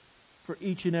for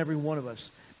each and every one of us.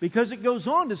 Because it goes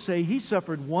on to say He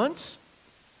suffered once.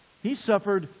 He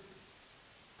suffered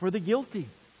for the guilty.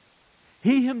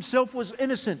 He Himself was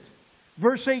innocent.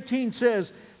 Verse 18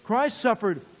 says, Christ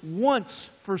suffered once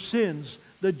for sins,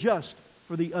 the just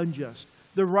for the unjust,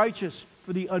 the righteous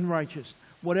for the unrighteous.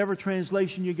 Whatever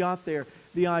translation you got there,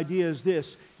 the idea is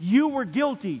this: you were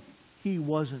guilty, He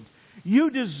wasn't.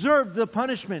 You deserved the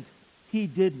punishment, He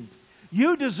didn't.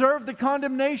 You deserved the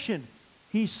condemnation,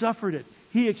 He suffered it.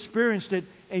 He experienced it,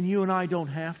 and you and I don't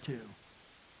have to.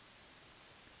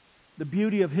 The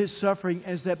beauty of His suffering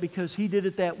is that because He did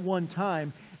it that one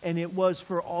time, and it was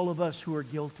for all of us who are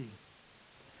guilty.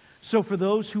 So for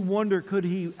those who wonder, could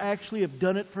He actually have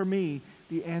done it for me?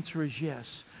 The answer is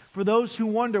yes. For those who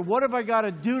wonder, what have I got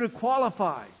to do to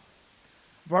qualify?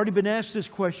 I've already been asked this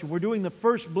question. We're doing the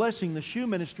first blessing, the shoe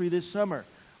ministry, this summer,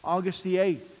 August the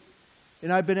 8th.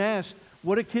 And I've been asked,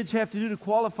 what do kids have to do to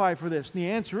qualify for this? And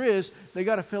the answer is, they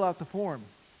got to fill out the form.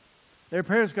 Their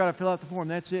parents got to fill out the form.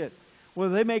 That's it.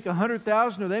 Whether they make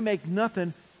 $100,000 or they make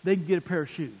nothing, they can get a pair of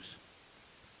shoes.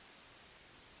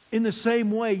 In the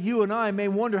same way, you and I may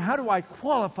wonder, how do I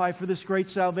qualify for this great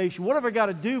salvation? What have I got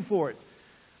to do for it?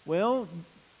 Well,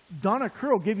 Donna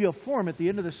Kerr will give you a form at the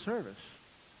end of the service.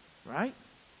 Right?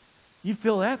 You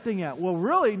fill that thing out. Well,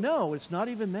 really, no, it's not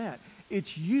even that.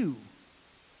 It's you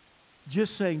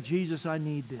just saying, Jesus, I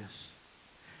need this.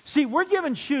 See, we're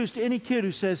giving shoes to any kid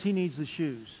who says he needs the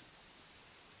shoes.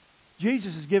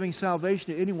 Jesus is giving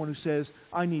salvation to anyone who says,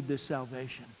 I need this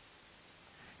salvation.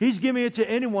 He's giving it to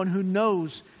anyone who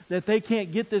knows that they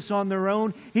can't get this on their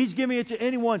own. He's giving it to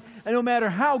anyone, and no matter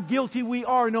how guilty we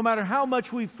are, no matter how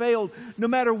much we've failed, no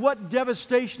matter what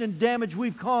devastation and damage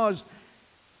we've caused,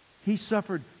 He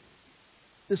suffered,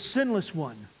 the sinless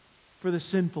one for the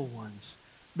sinful ones,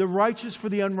 the righteous for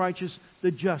the unrighteous,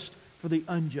 the just for the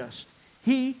unjust.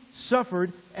 He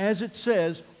suffered, as it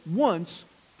says, once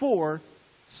for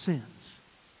sins.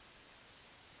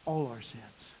 All our sins.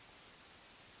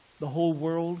 The whole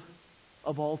world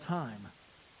of all time.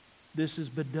 This has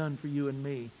been done for you and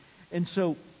me. And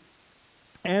so,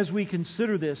 as we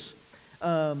consider this,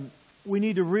 we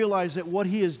need to realize that what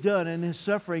He has done in His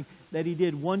suffering, that He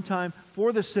did one time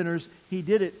for the sinners, He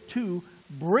did it to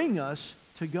bring us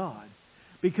to God.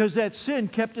 Because that sin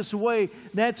kept us away.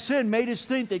 That sin made us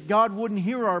think that God wouldn't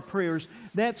hear our prayers.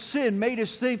 That sin made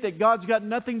us think that God's got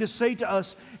nothing to say to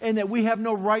us and that we have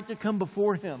no right to come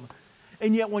before Him.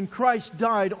 And yet when Christ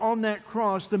died on that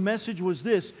cross, the message was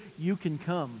this: you can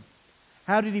come.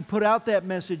 How did He put out that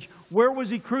message? Where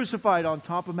was He crucified? On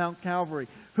top of Mount Calvary.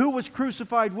 Who was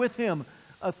crucified with Him?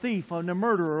 A thief and a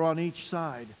murderer on each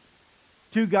side.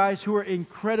 Two guys who were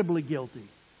incredibly guilty.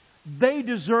 They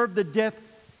deserved the death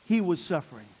He was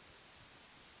suffering.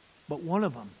 But one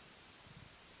of them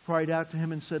cried out to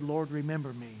Him and said, Lord,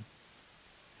 remember me.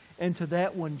 And to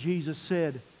that one Jesus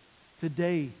said,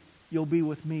 today you'll be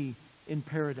with me in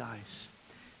paradise.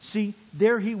 See,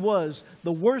 there He was,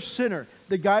 the worst sinner,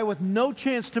 the guy with no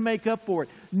chance to make up for it,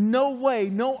 no way,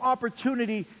 no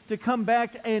opportunity to come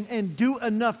back and do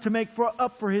enough to make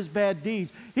up for his bad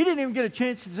deeds. He didn't even get a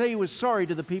chance to say he was sorry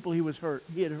to the people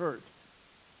he had hurt.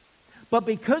 But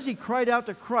because he cried out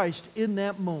to Christ in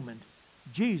that moment,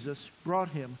 Jesus brought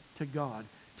him to God.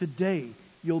 Today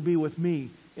you'll be with me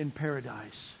in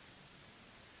paradise.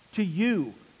 To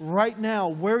you, right now,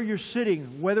 where you're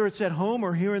sitting, whether it's at home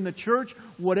or here in the church,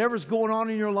 whatever's going on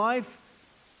in your life,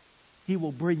 He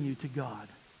will bring you to God.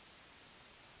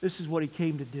 This is what He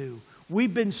came to do.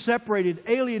 We've been separated,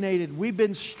 alienated. We've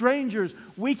been strangers.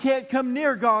 We can't come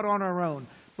near God on our own.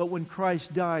 But when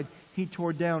Christ died, He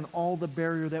tore down all the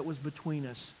barrier that was between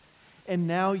us. And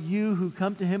now you who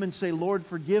come to Him and say, Lord,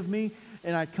 forgive me,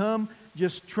 and I come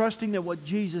just trusting that what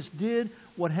Jesus did,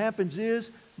 what happens is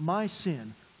my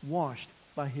sin washed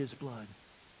by His blood.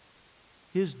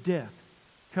 His death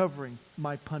covering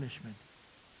my punishment.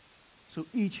 So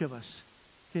each of us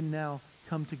can now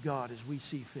come to God as we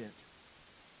see fit.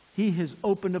 He has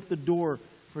opened up the door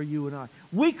for you and I.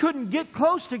 We couldn't get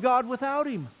close to God without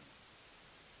Him.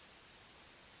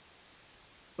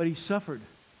 But He suffered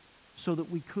so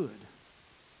that we could.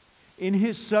 In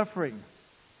His suffering,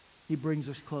 He brings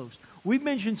us close. We've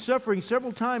mentioned suffering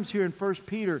several times here in 1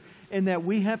 Peter, and that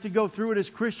we have to go through it as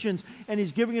Christians. And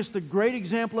He's giving us the great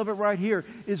example of it right here,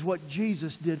 is what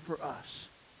Jesus did for us.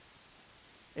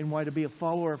 And why to be a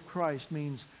follower of Christ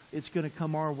means it's going to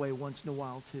come our way once in a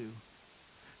while too.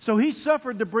 So He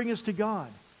suffered to bring us to God,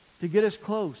 to get us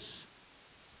close.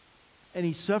 And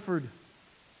He suffered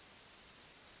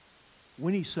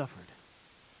when He suffered,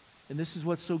 and this is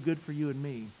what's so good for you and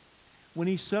me, when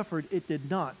He suffered, it did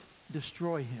not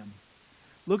destroy Him.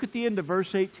 Look at the end of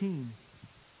verse 18.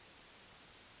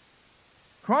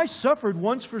 Christ suffered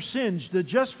once for sins, the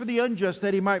just for the unjust,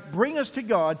 that He might bring us to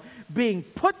God, being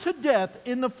put to death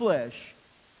in the flesh,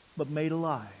 but made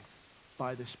alive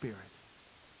by the Spirit.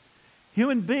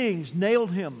 Human beings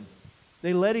nailed Him.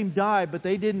 They let Him die, but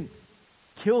they didn't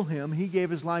kill Him. He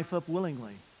gave His life up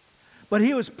willingly. But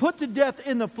He was put to death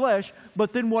in the flesh,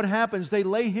 but then what happens? They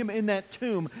lay Him in that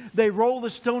tomb. They roll the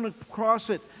stone across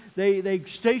it. They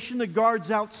station the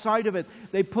guards outside of it.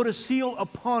 They put a seal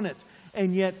upon it.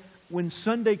 And yet, when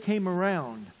Sunday came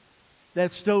around,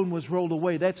 that stone was rolled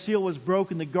away. That seal was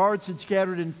broken. The guards had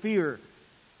scattered in fear.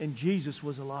 And Jesus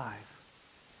was alive.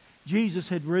 Jesus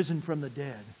had risen from the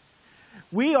dead.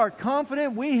 We are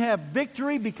confident we have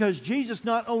victory because Jesus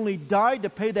not only died to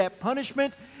pay that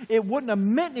punishment, it wouldn't have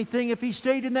meant anything if He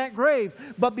stayed in that grave.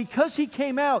 But because He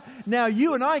came out, now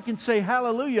you and I can say,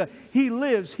 hallelujah, He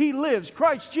lives, He lives.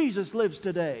 Christ Jesus lives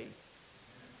today.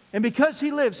 And because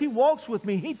He lives, He walks with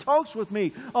me, He talks with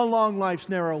me along life's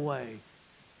narrow way.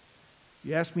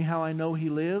 You ask me how I know He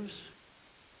lives?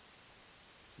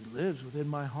 He lives within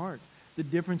my heart. The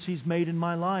difference He's made in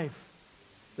my life.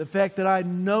 The fact that I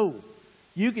know.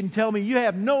 You can tell me you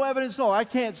have no evidence. No, I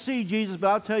can't see Jesus, but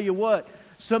I'll tell you what.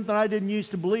 Something I didn't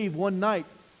used to believe, one night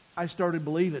I started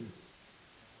believing.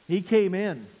 He came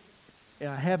in, and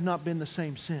I have not been the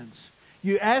same since.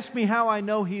 You ask me how I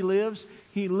know He lives?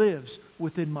 He lives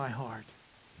within my heart.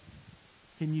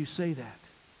 Can you say that?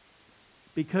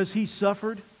 Because He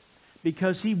suffered,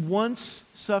 because He once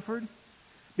suffered,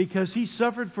 because He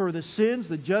suffered for the sins,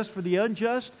 the just for the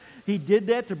unjust. He did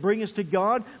that to bring us to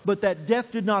God, but that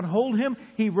death did not hold Him.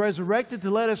 He resurrected to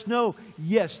let us know,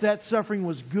 yes, that suffering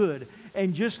was good.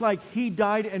 And just like He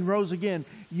died and rose again,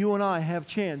 you and I have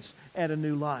chance at a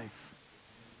new life.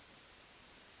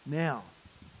 Now,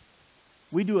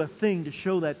 we do a thing to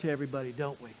show that to everybody,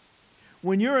 don't we?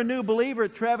 When you're a new believer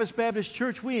at Travis Baptist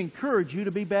Church, we encourage you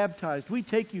to be baptized. We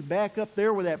take you back up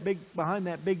there with behind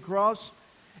that big cross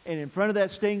and in front of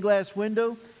that stained glass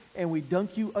window, and we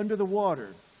dunk you under the water.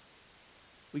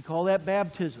 We call that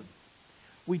baptism.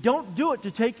 We don't do it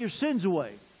to take your sins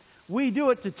away. We do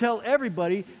it to tell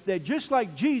everybody that just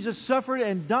like Jesus suffered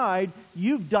and died,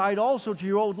 you've died also to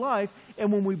your old life.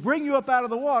 And when we bring you up out of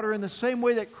the water in the same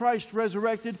way that Christ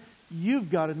resurrected,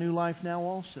 you've got a new life now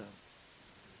also.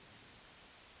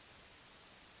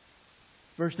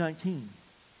 Verse 19.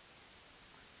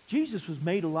 Jesus was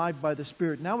made alive by the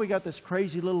Spirit. Now we got this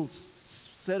crazy little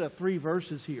set of 3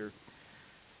 verses here.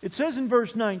 It says in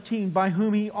verse 19, by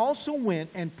whom He also went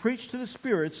and preached to the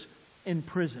spirits in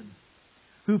prison,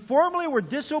 who formerly were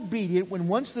disobedient when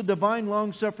once the divine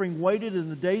long-suffering waited in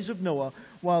the days of Noah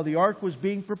while the ark was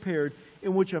being prepared,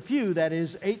 in which a few, that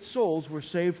is, 8 souls, were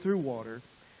saved through water.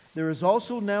 There is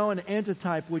also now an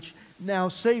antitype which now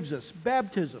saves us,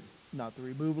 baptism, not the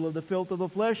removal of the filth of the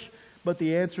flesh, but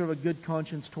the answer of a good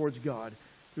conscience towards God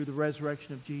through the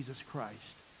resurrection of Jesus Christ.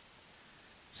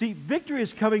 See, victory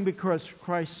is coming because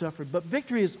Christ suffered, but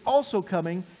victory is also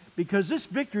coming because this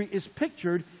victory is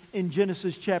pictured in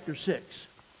Genesis chapter 6.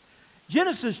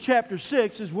 Genesis chapter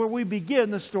 6 is where we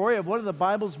begin the story of one of the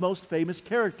Bible's most famous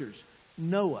characters,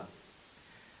 Noah.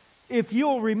 If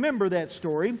you'll remember that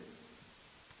story,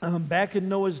 back in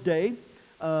Noah's day,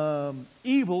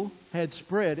 evil had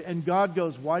spread, and God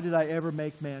goes, why did I ever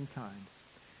make mankind?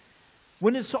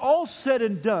 When it's all said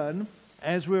and done,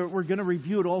 as we're going to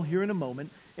review it all here in a moment,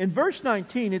 in verse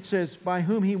 19 it says, by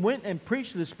whom He went and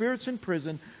preached to the spirits in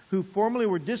prison, who formerly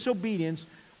were disobedient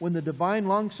when the divine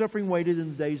long-suffering waited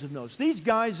in the days of Noah. So these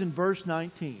guys in verse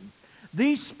 19,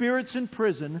 these spirits in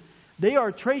prison, they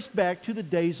are traced back to the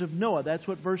days of Noah. That's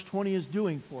what verse 20 is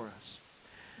doing for us.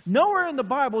 Nowhere in the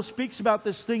Bible speaks about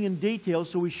this thing in detail,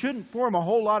 so we shouldn't form a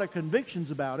whole lot of convictions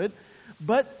about it,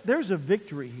 but there's a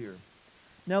victory here.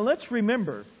 Now let's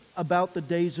remember about the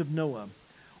days of Noah.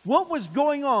 What was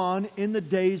going on in the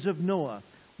days of Noah?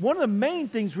 One of the main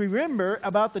things we remember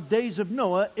about the days of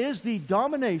Noah is the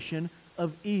domination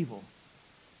of evil.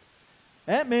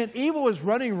 That meant evil was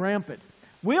running rampant.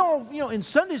 We all, in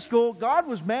Sunday school, God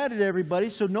was mad at everybody,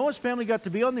 so Noah's family got to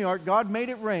be on the ark. God made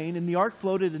it rain, and the ark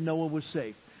floated, and Noah was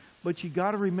safe. But you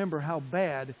got to remember how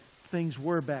bad things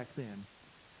were back then.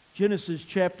 Genesis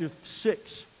chapter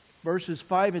 6, verses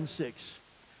 5 and 6.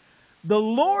 The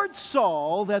Lord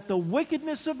saw that the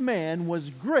wickedness of man was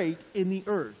great in the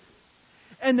earth,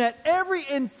 and that every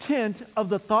intent of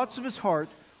the thoughts of his heart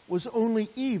was only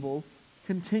evil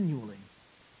continually.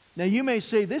 Now you may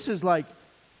say this is like,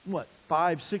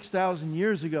 5,000 to 6,000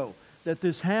 years ago that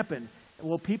this happened.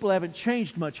 Well, people haven't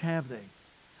changed much, have they?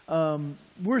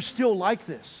 We're still like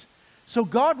this. So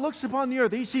God looks upon the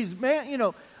earth. He sees, man, you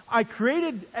know, I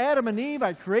created Adam and Eve.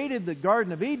 I created the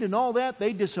Garden of Eden and all that.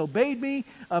 They disobeyed me.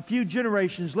 A few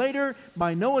generations later,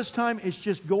 by Noah's time, it's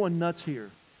just going nuts here.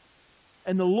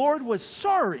 And the Lord was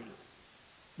sorry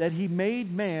that He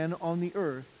made man on the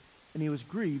earth, and He was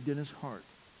grieved in His heart.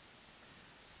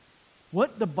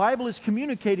 What the Bible is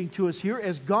communicating to us here,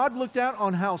 as God looked out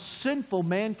on how sinful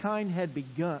mankind had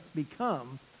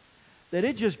become, that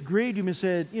it just grieved Him and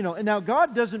said, you know, and now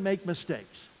God doesn't make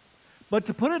mistakes. But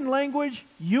to put it in language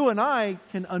you and I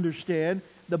can understand,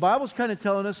 the Bible's kind of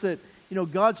telling us that, you know,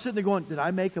 God's sitting there going, did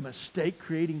I make a mistake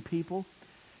creating people?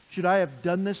 Should I have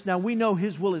done this? Now we know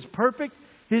His will is perfect.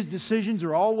 His decisions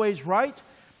are always right.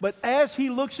 But as He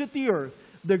looks at the earth,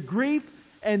 the grief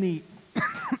and the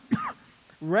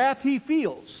wrath He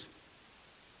feels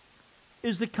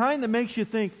is the kind that makes you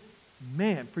think,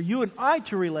 man, for you and I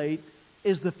to relate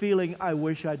is the feeling, I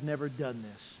wish I'd never done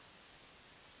this.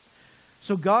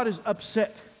 So God is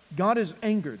upset. God is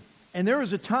angered. And there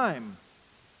is a time,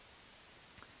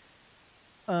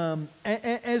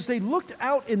 as they looked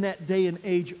out in that day and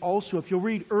age also, if you'll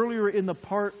read earlier in the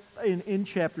part in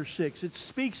chapter 6, it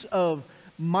speaks of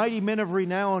mighty men of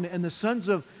renown and the sons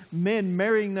of men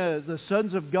marrying the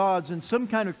sons of gods, and some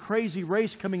kind of crazy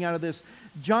race coming out of this.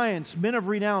 Giants, men of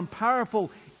renown,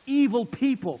 powerful, evil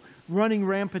people running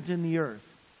rampant in the earth.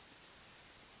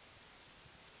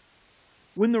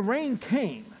 When the rain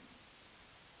came,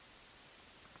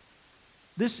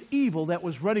 this evil that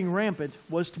was running rampant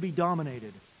was to be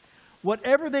dominated.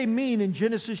 Whatever they mean in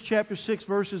Genesis chapter 6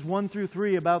 verses 1 through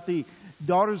 3 about the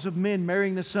daughters of men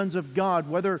marrying the sons of God,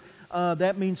 whether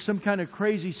that means some kind of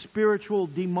crazy spiritual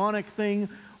demonic thing,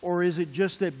 or is it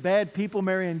just that bad people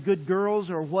marrying good girls,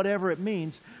 or whatever it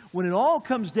means, when it all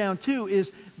comes down to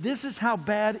is this is how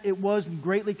bad it was and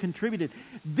greatly contributed.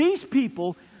 These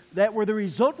people that were the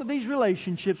result of these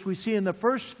relationships we see in the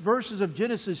first verses of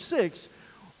Genesis 6,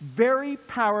 very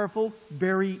powerful,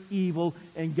 very evil,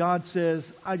 and God says,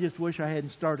 I just wish I hadn't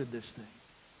started this thing.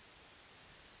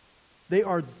 They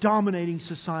are dominating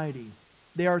society.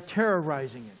 They are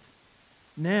terrorizing it.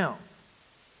 Now,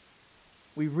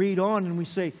 we read on and we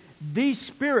say, these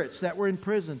spirits that were in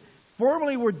prison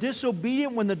formerly were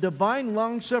disobedient when the divine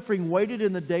long-suffering waited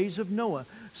in the days of Noah.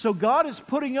 So God is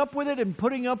putting up with it and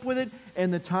putting up with it,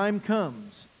 and the time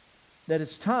comes that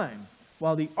it's time,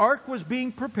 while the ark was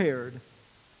being prepared,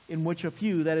 in which a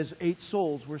few, that is 8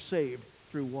 souls, were saved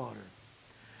through water.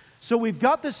 So we've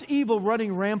got this evil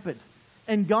running rampant,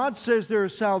 and God says there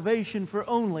is salvation for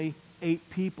only 8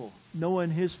 people, Noah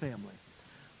and his family.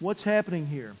 What's happening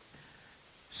here?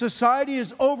 Society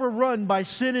is overrun by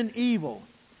sin and evil.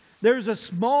 There's a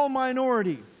small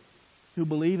minority who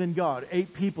believe in God,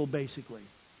 8 people basically.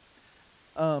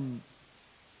 In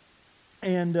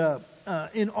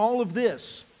all of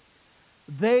this,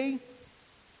 they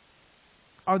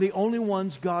are the only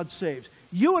ones God saves.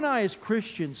 You and I as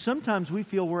Christians, sometimes we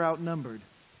feel we're outnumbered.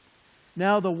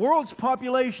 Now, the world's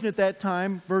population at that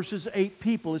time versus 8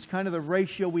 people is kind of the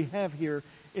ratio we have here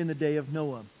in the day of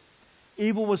Noah.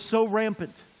 Evil was so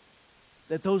rampant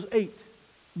that those 8,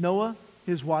 Noah,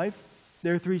 his wife,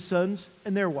 their 3 sons,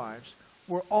 and their wives,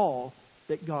 were all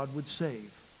that God would save.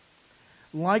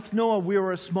 Like Noah, we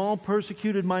are a small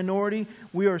persecuted minority.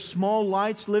 We are small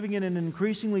lights living in an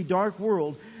increasingly dark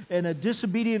world, and a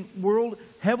disobedient world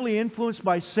heavily influenced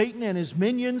by Satan and his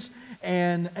minions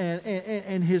and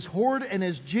his horde. And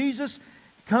as Jesus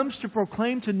comes to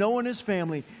proclaim to Noah and his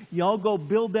family, y'all go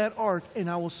build that ark and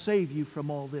I will save you from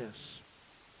all this.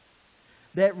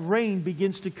 That rain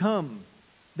begins to come.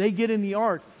 They get in the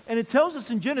ark. And it tells us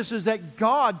in Genesis that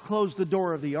God closed the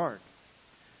door of the ark.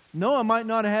 Noah might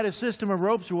not have had a system of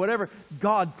ropes or whatever.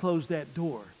 God closed that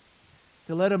door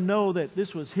to let them know that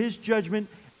this was His judgment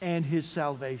and His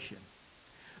salvation.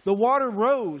 The water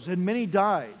rose and many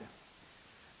died.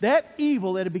 That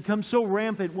evil that had become so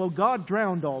rampant, well, God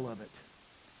drowned all of it.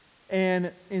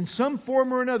 And in some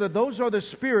form or another, those are the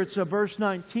spirits of verse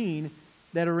 19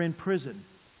 that are in prison.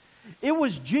 It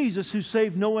was Jesus who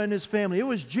saved Noah and his family. It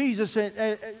was Jesus,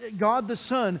 God the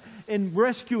Son, in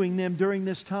rescuing them during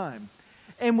this time.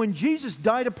 And when Jesus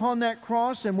died upon that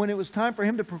cross, and when it was time for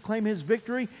Him to proclaim His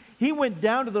victory, He went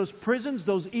down to those prisons,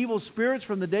 those evil spirits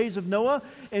from the days of Noah,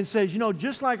 and says, you know,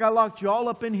 just like I locked you all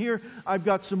up in here, I've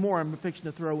got some more I'm fixing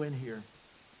to throw in here.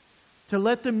 To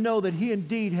let them know that He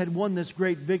indeed had won this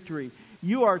great victory.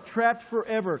 You are trapped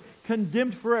forever,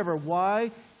 condemned forever.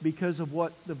 Why? Because of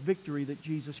what the victory that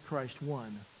Jesus Christ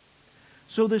won.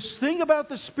 So this thing about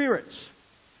the spirits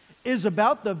is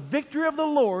about the victory of the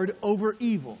Lord over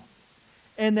evil.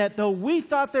 And that though we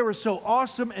thought they were so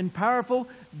awesome and powerful,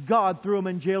 God threw them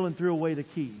in jail and threw away the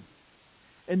key.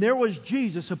 And there was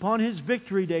Jesus upon His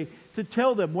victory day to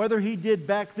tell them, whether He did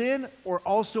back then or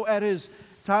also at His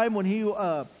time when He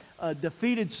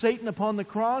defeated Satan upon the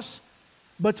cross,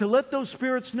 but to let those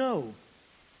spirits know,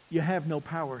 you have no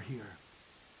power here.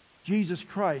 Jesus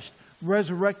Christ,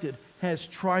 resurrected, has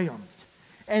triumphed.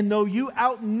 And though you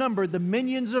outnumbered the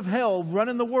minions of hell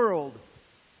running the world,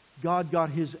 God got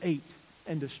His 8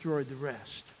 and destroyed the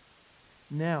rest.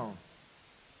 Now,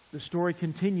 the story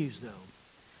continues, though,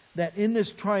 that in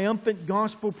this triumphant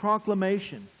gospel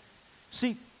proclamation,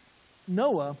 see,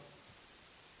 Noah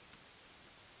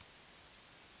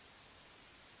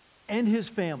and his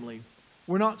family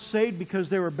were not saved because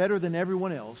they were better than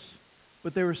everyone else,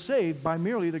 but they were saved by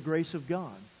merely the grace of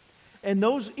God. And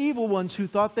those evil ones who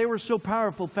thought they were so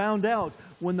powerful found out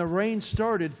when the rain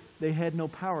started, they had no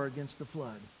power against the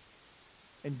flood.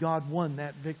 And God won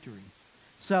that victory.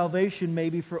 Salvation may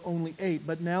be for only 8,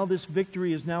 but now this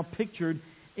victory is now pictured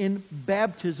in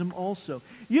baptism also.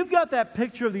 You've got that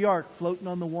picture of the ark floating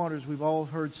on the waters we've all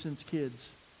heard since kids.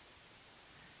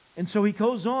 And so he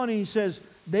goes on and he says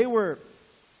they were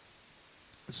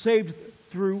saved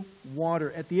through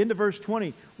water. At the end of verse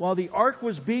 20, while the ark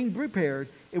was being prepared,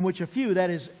 in which a few, that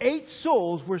is 8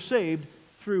 souls, were saved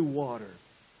through water.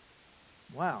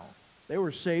 Wow. They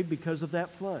were saved because of that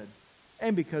flood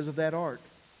and because of that ark.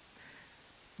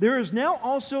 There is now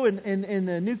also, in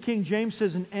the New King James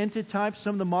says an antitype.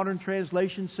 Some of the modern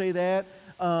translations say that.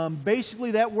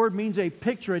 Basically that word means a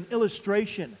picture, an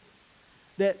illustration.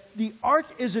 That the ark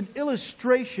is an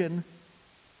illustration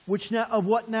of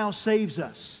what now saves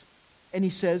us. And he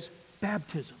says,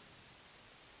 baptism.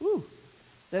 Ooh,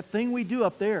 that thing we do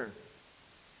up there.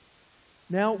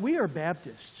 Now, we are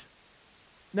Baptists.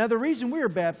 Now, the reason we are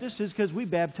Baptists is because we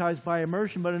baptize by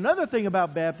immersion. But another thing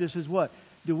about Baptists is what?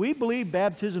 Do we believe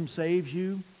baptism saves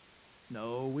you?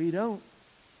 No, we don't.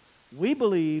 We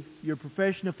believe your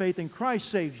profession of faith in Christ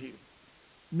saves you,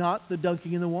 not the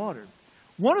dunking in the water.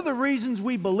 One of the reasons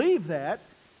we believe that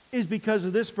is because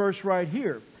of this verse right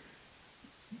here.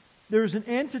 There's an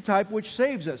antitype which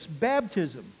saves us.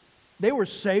 Baptism. They were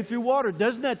saved through water.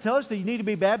 Doesn't that tell us that you need to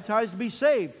be baptized to be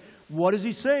saved? What is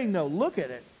he saying though? Look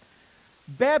at it.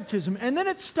 Baptism. And then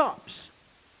it stops.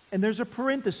 And there's a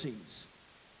parenthesis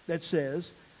that says,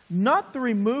 not the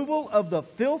removal of the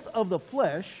filth of the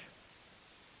flesh,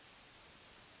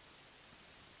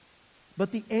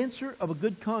 but the answer of a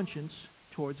good conscience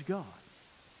towards God.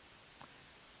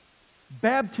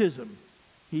 Baptism,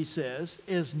 he says,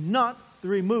 is not the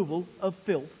removal of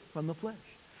filth from the flesh.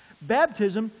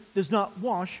 Baptism does not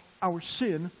wash our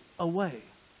sin away.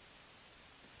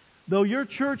 Though your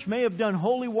church may have done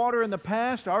holy water in the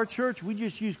past, our church, we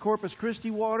just use Corpus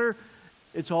Christi water.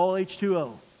 It's all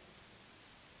H2O.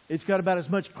 It's got about as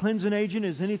much cleansing agent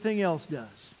as anything else does.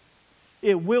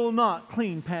 It will not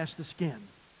clean past the skin.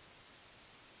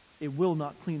 It will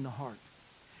not clean the heart.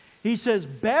 He says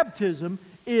baptism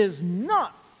is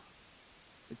not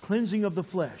the cleansing of the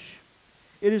flesh.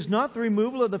 It is not the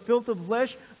removal of the filth of the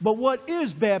flesh, but what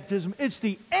is baptism? It's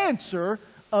the answer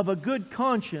of a good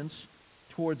conscience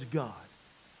towards God.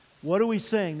 What are we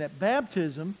saying? That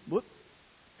baptism...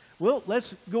 Well,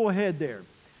 let's go ahead there.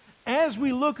 As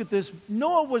we look at this,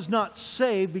 Noah was not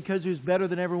saved because he was better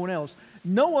than everyone else.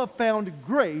 Noah found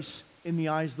grace in the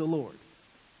eyes of the Lord.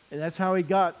 And that's how he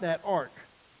got that ark.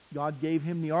 God gave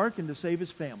him the ark and to save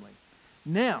his family.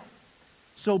 Now,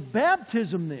 so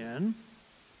baptism then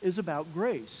is about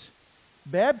grace.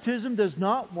 Baptism does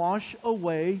not wash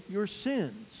away your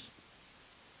sins.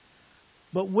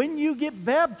 But when you get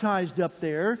baptized up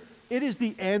there, it is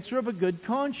the answer of a good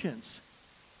conscience.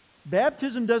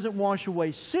 Baptism doesn't wash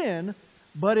away sin,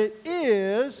 but it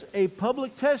is a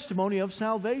public testimony of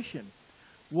salvation.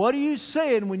 What are you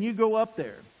saying when you go up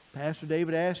there? Pastor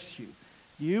David asks you,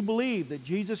 do you believe that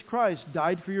Jesus Christ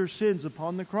died for your sins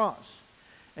upon the cross?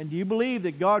 And do you believe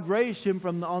that God raised Him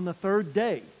on the 3rd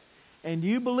day? And do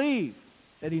you believe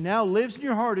that He now lives in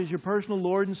your heart as your personal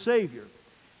Lord and Savior?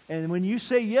 And when you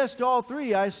say yes to all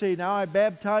three, I say, now I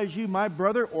baptize you, my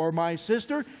brother or my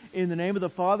sister, in the name of the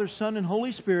Father, Son, and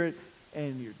Holy Spirit,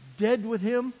 and you're dead with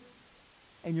Him,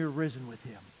 and you're risen with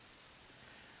Him.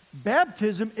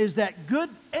 Baptism is that good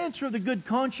answer of the good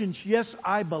conscience, yes,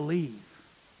 I believe.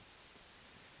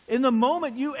 In the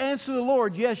moment you answer the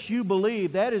Lord, yes, you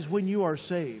believe, that is when you are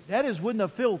saved. That is when the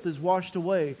filth is washed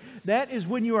away. That is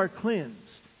when you are cleansed.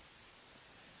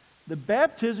 The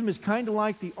baptism is kind of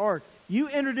like the ark. You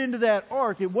entered into that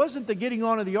ark. It wasn't the getting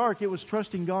onto the ark. It was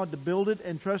trusting God to build it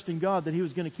and trusting God that He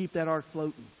was going to keep that ark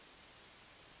floating.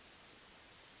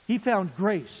 He found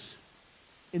grace.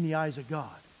 in the eyes of God.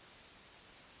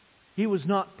 He was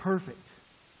not perfect.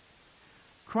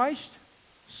 Christ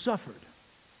suffered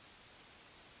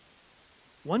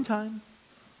one time,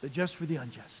 but just for the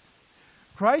unjust.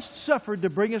 Christ suffered to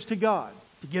bring us to God,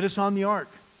 to get us on the ark,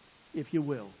 if you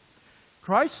will.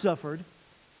 Christ suffered,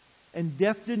 and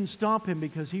death didn't stop Him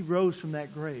because He rose from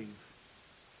that grave.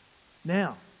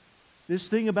 Now, this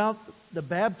thing about the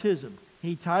baptism,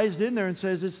 He ties it in there and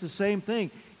says it's the same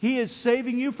thing. He is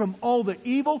saving you from all the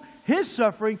evil, His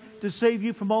suffering, to save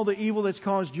you from all the evil that's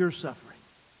caused your suffering.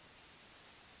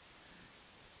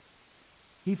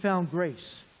 He found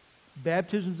grace.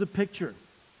 Baptism is a picture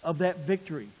of that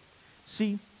victory.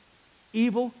 See,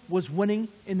 evil was winning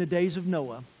in the days of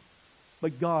Noah,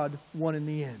 but God won in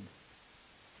the end.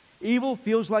 Evil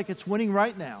feels like it's winning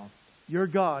right now. Your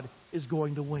God is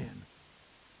going to win.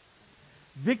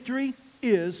 Victory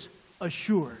is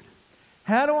assured.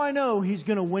 How do I know He's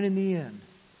going to win in the end?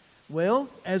 Well,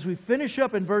 as we finish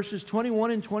up in verses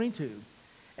 21 and 22,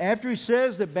 after He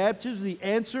says that baptism is the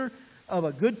answer of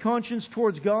a good conscience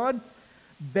towards God,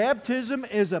 baptism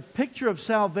is a picture of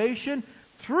salvation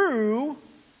through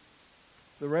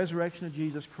the resurrection of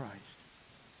Jesus Christ.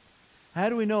 How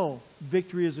do we know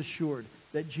victory is assured,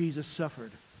 that Jesus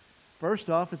suffered? First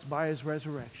off, it's by His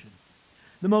resurrection.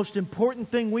 The most important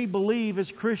thing we believe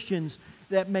as Christians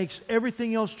that makes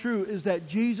everything else true is that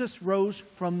Jesus rose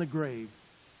from the grave.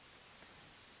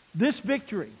 This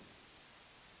victory,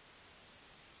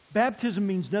 baptism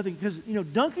means nothing because,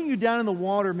 dunking you down in the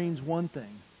water means one thing.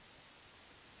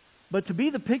 But to be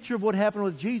the picture of what happened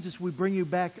with Jesus, we bring you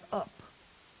back up.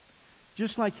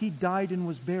 Just like He died and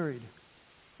was buried,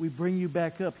 we bring you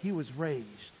back up. He was raised.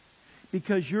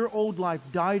 Because your old life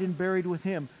died and buried with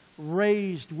Him,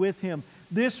 raised with Him.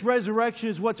 This resurrection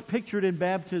is what's pictured in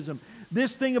baptism.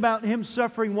 This thing about Him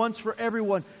suffering once for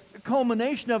everyone, the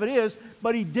culmination of it is,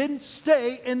 but He didn't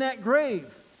stay in that grave.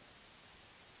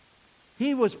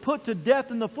 He was put to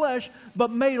death in the flesh,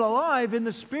 but made alive in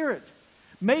the Spirit.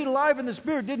 Made alive in the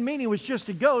Spirit didn't mean He was just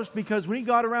a ghost, because when He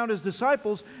got around His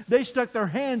disciples, they stuck their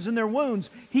hands in their wounds.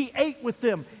 He ate with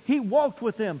them. He walked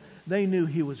with them. They knew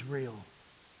He was real.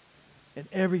 And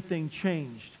everything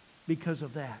changed because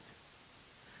of that.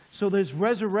 So this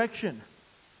resurrection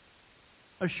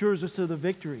assures us of the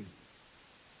victory.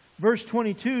 Verse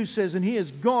 22 says, and He has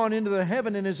gone into the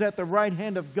heaven and is at the right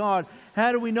hand of God.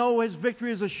 How do we know His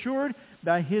victory is assured?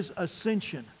 By His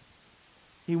ascension.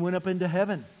 He went up into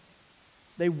heaven.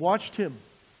 They watched Him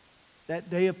that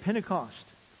day of Pentecost.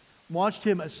 Watched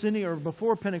Him ascending, or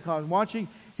before Pentecost, watching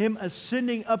Him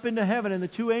ascending up into heaven. And the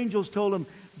two angels told Him,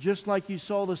 just like you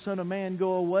saw the Son of Man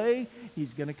go away, He's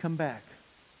going to come back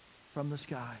from the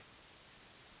sky.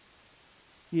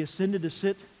 He ascended to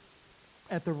sit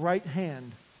at the right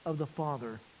hand of the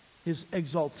Father, His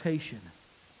exaltation.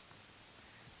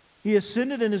 He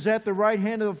ascended and is at the right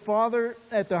hand of the Father,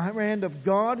 at the hand of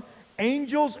God,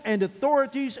 angels and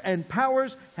authorities and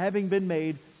powers having been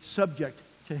made subject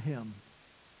to Him.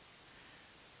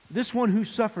 This one who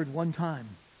suffered one time.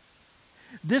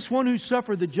 This one who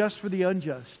suffered the just for the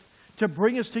unjust, to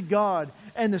bring us to God,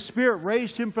 and the Spirit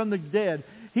raised Him from the dead.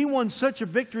 He won such a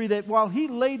victory that while He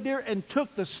laid there and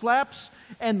took the slaps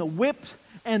and the whips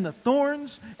and the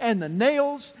thorns and the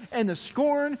nails and the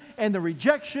scorn and the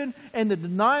rejection and the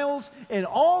denials and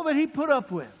all that He put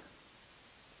up with,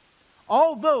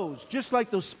 all those, just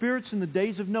like those spirits in the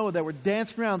days of Noah that were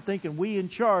dancing around thinking, we in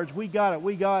charge, we got it,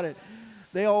 we got it.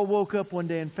 They all woke up one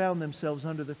day and found themselves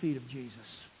under the feet of Jesus.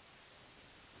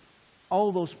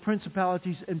 All those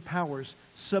principalities and powers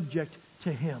subject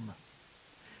to Him.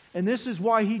 And this is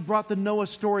why He brought the Noah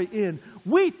story in.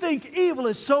 We think evil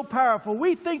is so powerful.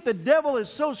 We think the devil is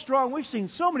so strong. We've seen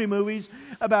so many movies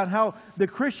about how the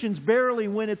Christians barely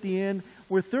win at the end.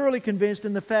 We're thoroughly convinced,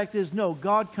 and the fact is, no,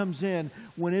 God comes in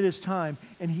when it is time,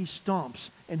 and He stomps,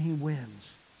 and He wins.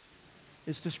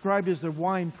 It's described as the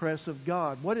winepress of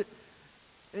God.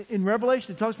 In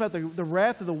Revelation, it talks about the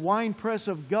wrath of the winepress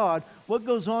of God. What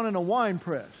goes on in a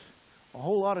winepress? A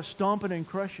whole lot of stomping and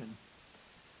crushing.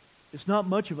 It's not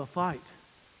much of a fight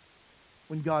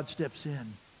when God steps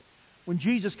in. When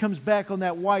Jesus comes back on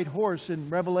that white horse in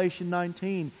Revelation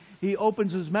 19, He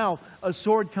opens His mouth, a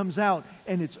sword comes out,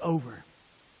 and it's over.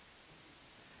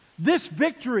 This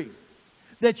victory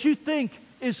that you think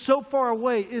is so far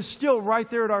away is still right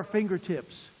there at our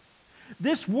fingertips.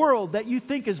 This world that you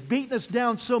think has beaten us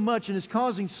down so much and is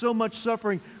causing so much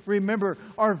suffering, remember,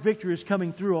 our victory is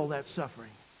coming through all that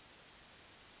suffering.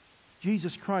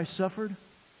 Jesus Christ suffered.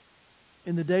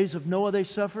 In the days of Noah they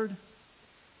suffered.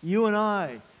 You and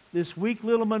I, this weak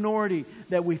little minority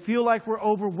that we feel like we're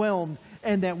overwhelmed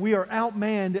and that we are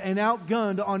outmanned and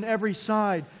outgunned on every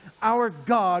side. Our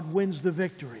God wins the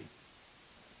victory.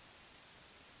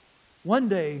 One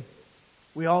day,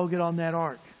 we all get on that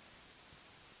ark,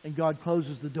 and God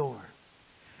closes the door.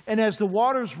 And as the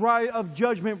waters of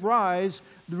judgment rise,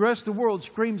 the rest of the world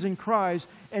screams and cries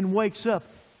and wakes up,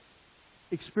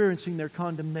 experiencing their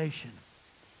condemnation,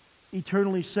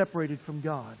 eternally separated from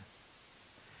God.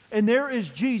 And there is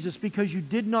Jesus, because you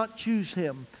did not choose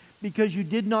Him, because you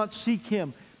did not seek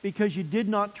Him, because you did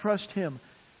not trust Him,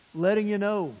 letting you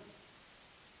know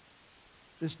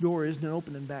this door isn't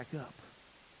opening back up.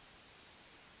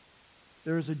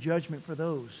 There is a judgment for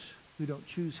those who don't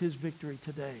choose His victory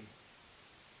today.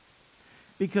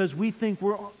 Because we think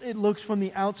it looks from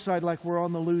the outside like we're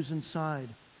on the losing side.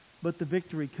 But the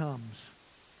victory comes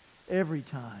every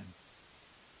time.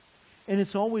 And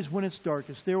it's always when it's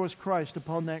darkest. There was Christ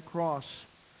upon that cross.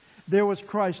 There was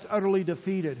Christ utterly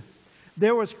defeated.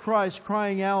 There was Christ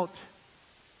crying out,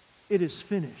 "It is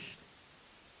finished.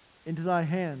 Into Thy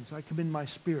hands I commend my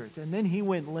spirit." And then He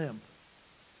went limp.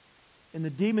 And the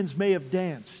demons may have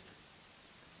danced.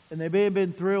 And they may have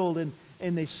been thrilled.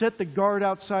 And they set the guard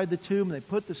outside the tomb. And they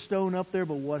put the stone up there.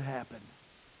 But what happened?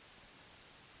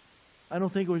 I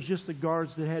don't think it was just the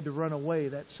guards that had to run away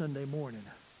that Sunday morning.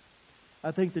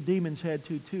 I think the demons had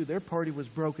to too. Their party was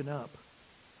broken up.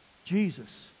 Jesus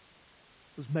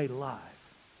was made alive.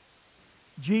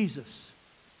 Jesus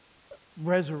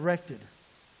resurrected,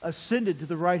 ascended to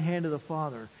the right hand of the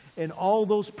Father. And all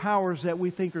those powers that we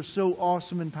think are so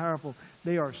awesome and powerful,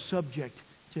 they are subject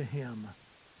to Him.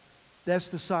 That's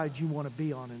the side you want to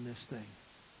be on in this thing.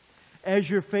 As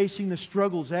you're facing the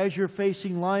struggles, as you're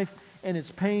facing life and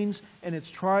its pains and its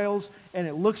trials, and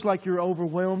it looks like you're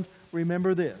overwhelmed,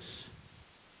 remember this: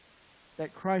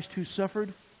 that Christ who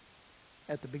suffered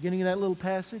at the beginning of that little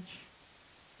passage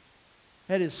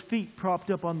had His feet propped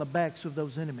up on the backs of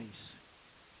those enemies.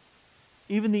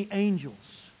 Even the angels,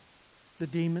 the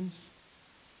demons,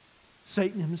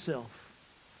 Satan himself,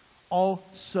 all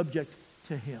subject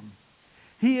to Him.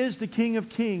 He is the King of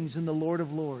kings and the Lord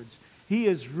of lords. He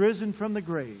is risen from the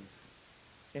grave,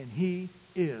 and He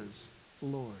is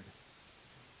Lord.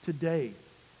 Today,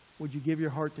 would you give your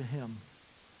heart to Him?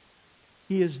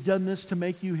 He has done this to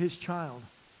make you His child.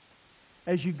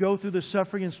 As you go through the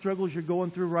suffering and struggles you're going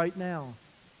through right now,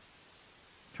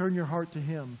 turn your heart to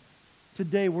Him.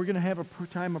 Today, we're going to have a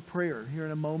time of prayer here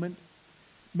in a moment.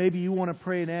 Maybe you want to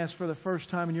pray and ask for the first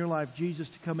time in your life Jesus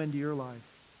to come into your life.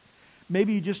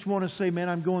 Maybe you just want to say, "Man,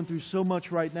 I'm going through so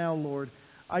much right now, Lord.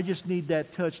 I just need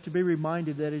that touch," to be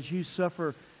reminded that as you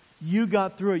suffer, you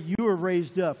got through it. You were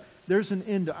raised up. There's an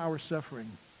end to our suffering.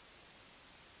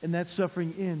 And that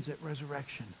suffering ends at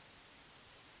resurrection.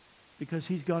 Because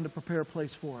He's gone to prepare a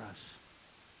place for us.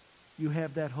 You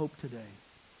have that hope today.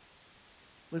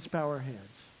 Let's bow our heads.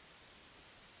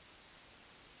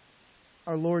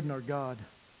 Our Lord and our God,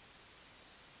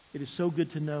 it is so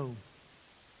good to know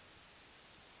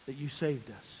that You saved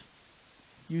us.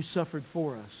 You suffered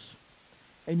for us.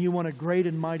 And You won a great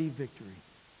and mighty victory.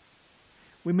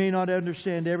 We may not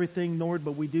understand everything, Lord,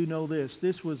 but we do know this.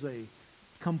 This was a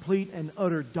complete and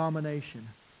utter domination.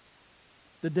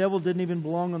 The devil didn't even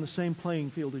belong on the same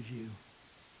playing field as You.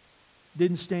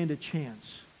 Didn't stand a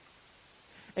chance.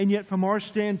 And yet from our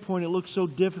standpoint, it looks so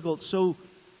difficult, so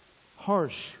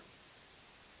harsh.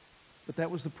 But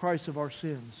that was the price of our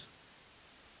sins.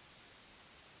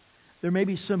 There may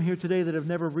be some here today that have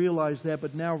never realized that,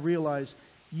 but now realize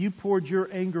You poured Your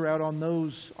anger out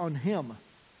on Him,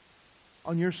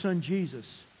 on Your Son Jesus,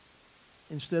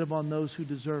 instead of on those who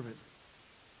deserve it,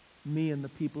 me and the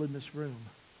people in this room.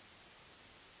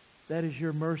 That is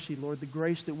Your mercy, Lord, the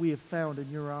grace that we have found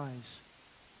in Your eyes.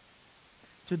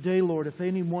 Today, Lord, if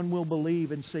anyone will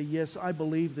believe and say, "Yes, I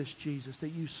believe this, Jesus, that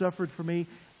You suffered for me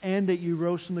and that You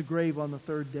rose from the grave on the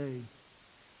third day."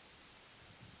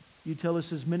 You tell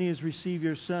us, as many as receive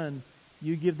Your Son,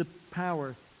 You give the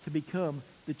power to become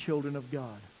the children of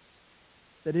God.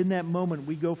 That in that moment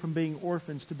we go from being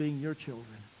orphans to being Your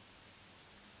children.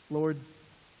 Lord,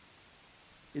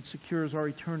 it secures our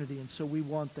eternity, and so we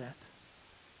want that.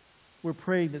 We're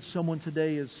praying that someone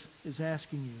today is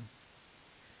asking You.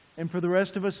 And for the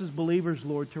rest of us as believers,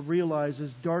 Lord, to realize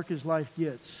as dark as life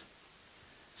gets,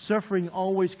 suffering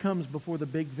always comes before the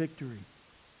big victory.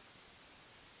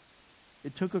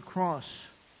 It took a cross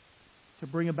to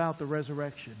bring about the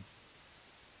resurrection.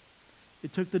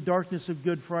 It took the darkness of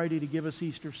Good Friday to give us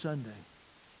Easter Sunday.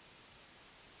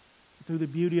 Through the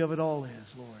beauty of it all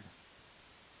is, Lord,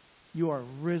 You are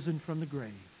risen from the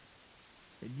grave,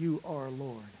 and You are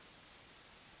Lord.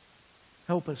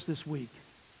 Help us this week,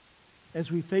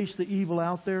 as we face the evil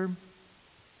out there,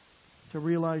 to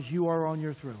realize You are on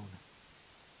Your throne,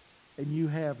 and You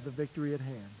have the victory at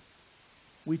hand.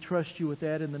 We trust you with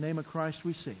that. In the name of Christ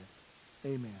we say it.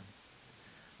 Amen.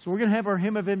 So we're going to have our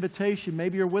hymn of invitation.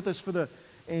 Maybe you're with us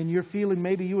and you're feeling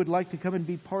maybe you would like to come and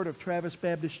be part of Travis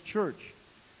Baptist Church.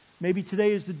 Maybe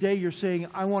today is the day you're saying,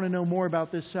 I want to know more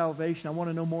about this salvation. I want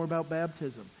to know more about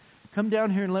baptism. Come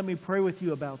down here and let me pray with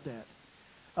you about that.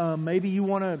 Maybe you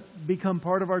want to become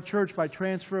part of our church by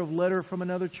transfer of letter from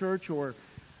another church or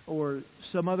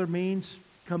some other means.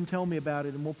 Come tell me about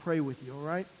it and we'll pray with you, all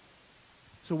right?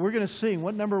 So we're going to sing.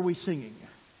 What number are we singing?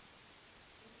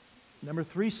 Number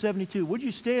 372. Would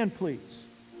you stand, please?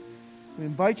 We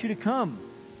invite you to come.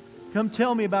 Come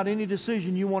tell me about any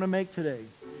decision you want to make today.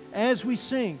 As we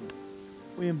sing,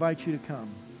 we invite you to come.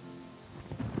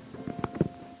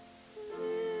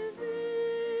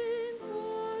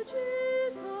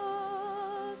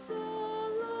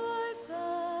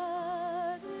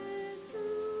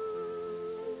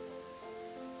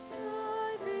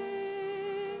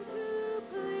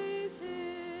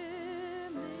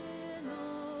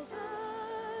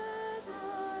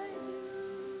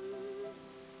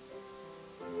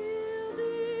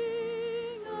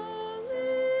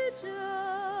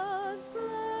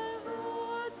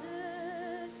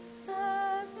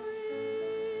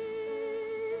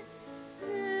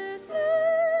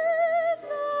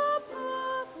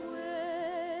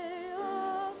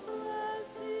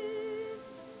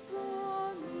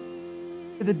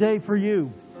 The day for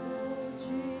you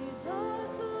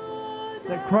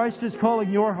that Christ is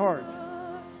calling your heart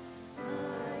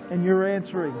and you're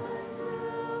answering,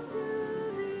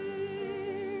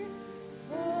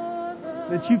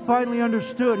 that you finally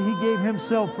understood He gave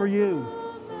Himself for you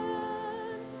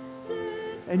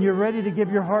and you're ready to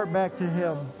give your heart back to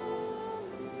Him.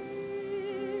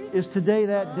 Is today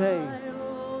that day?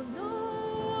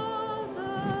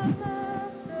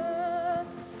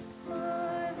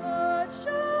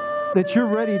 That you're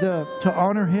ready to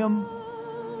honor Him,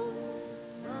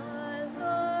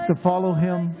 to follow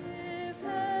Him,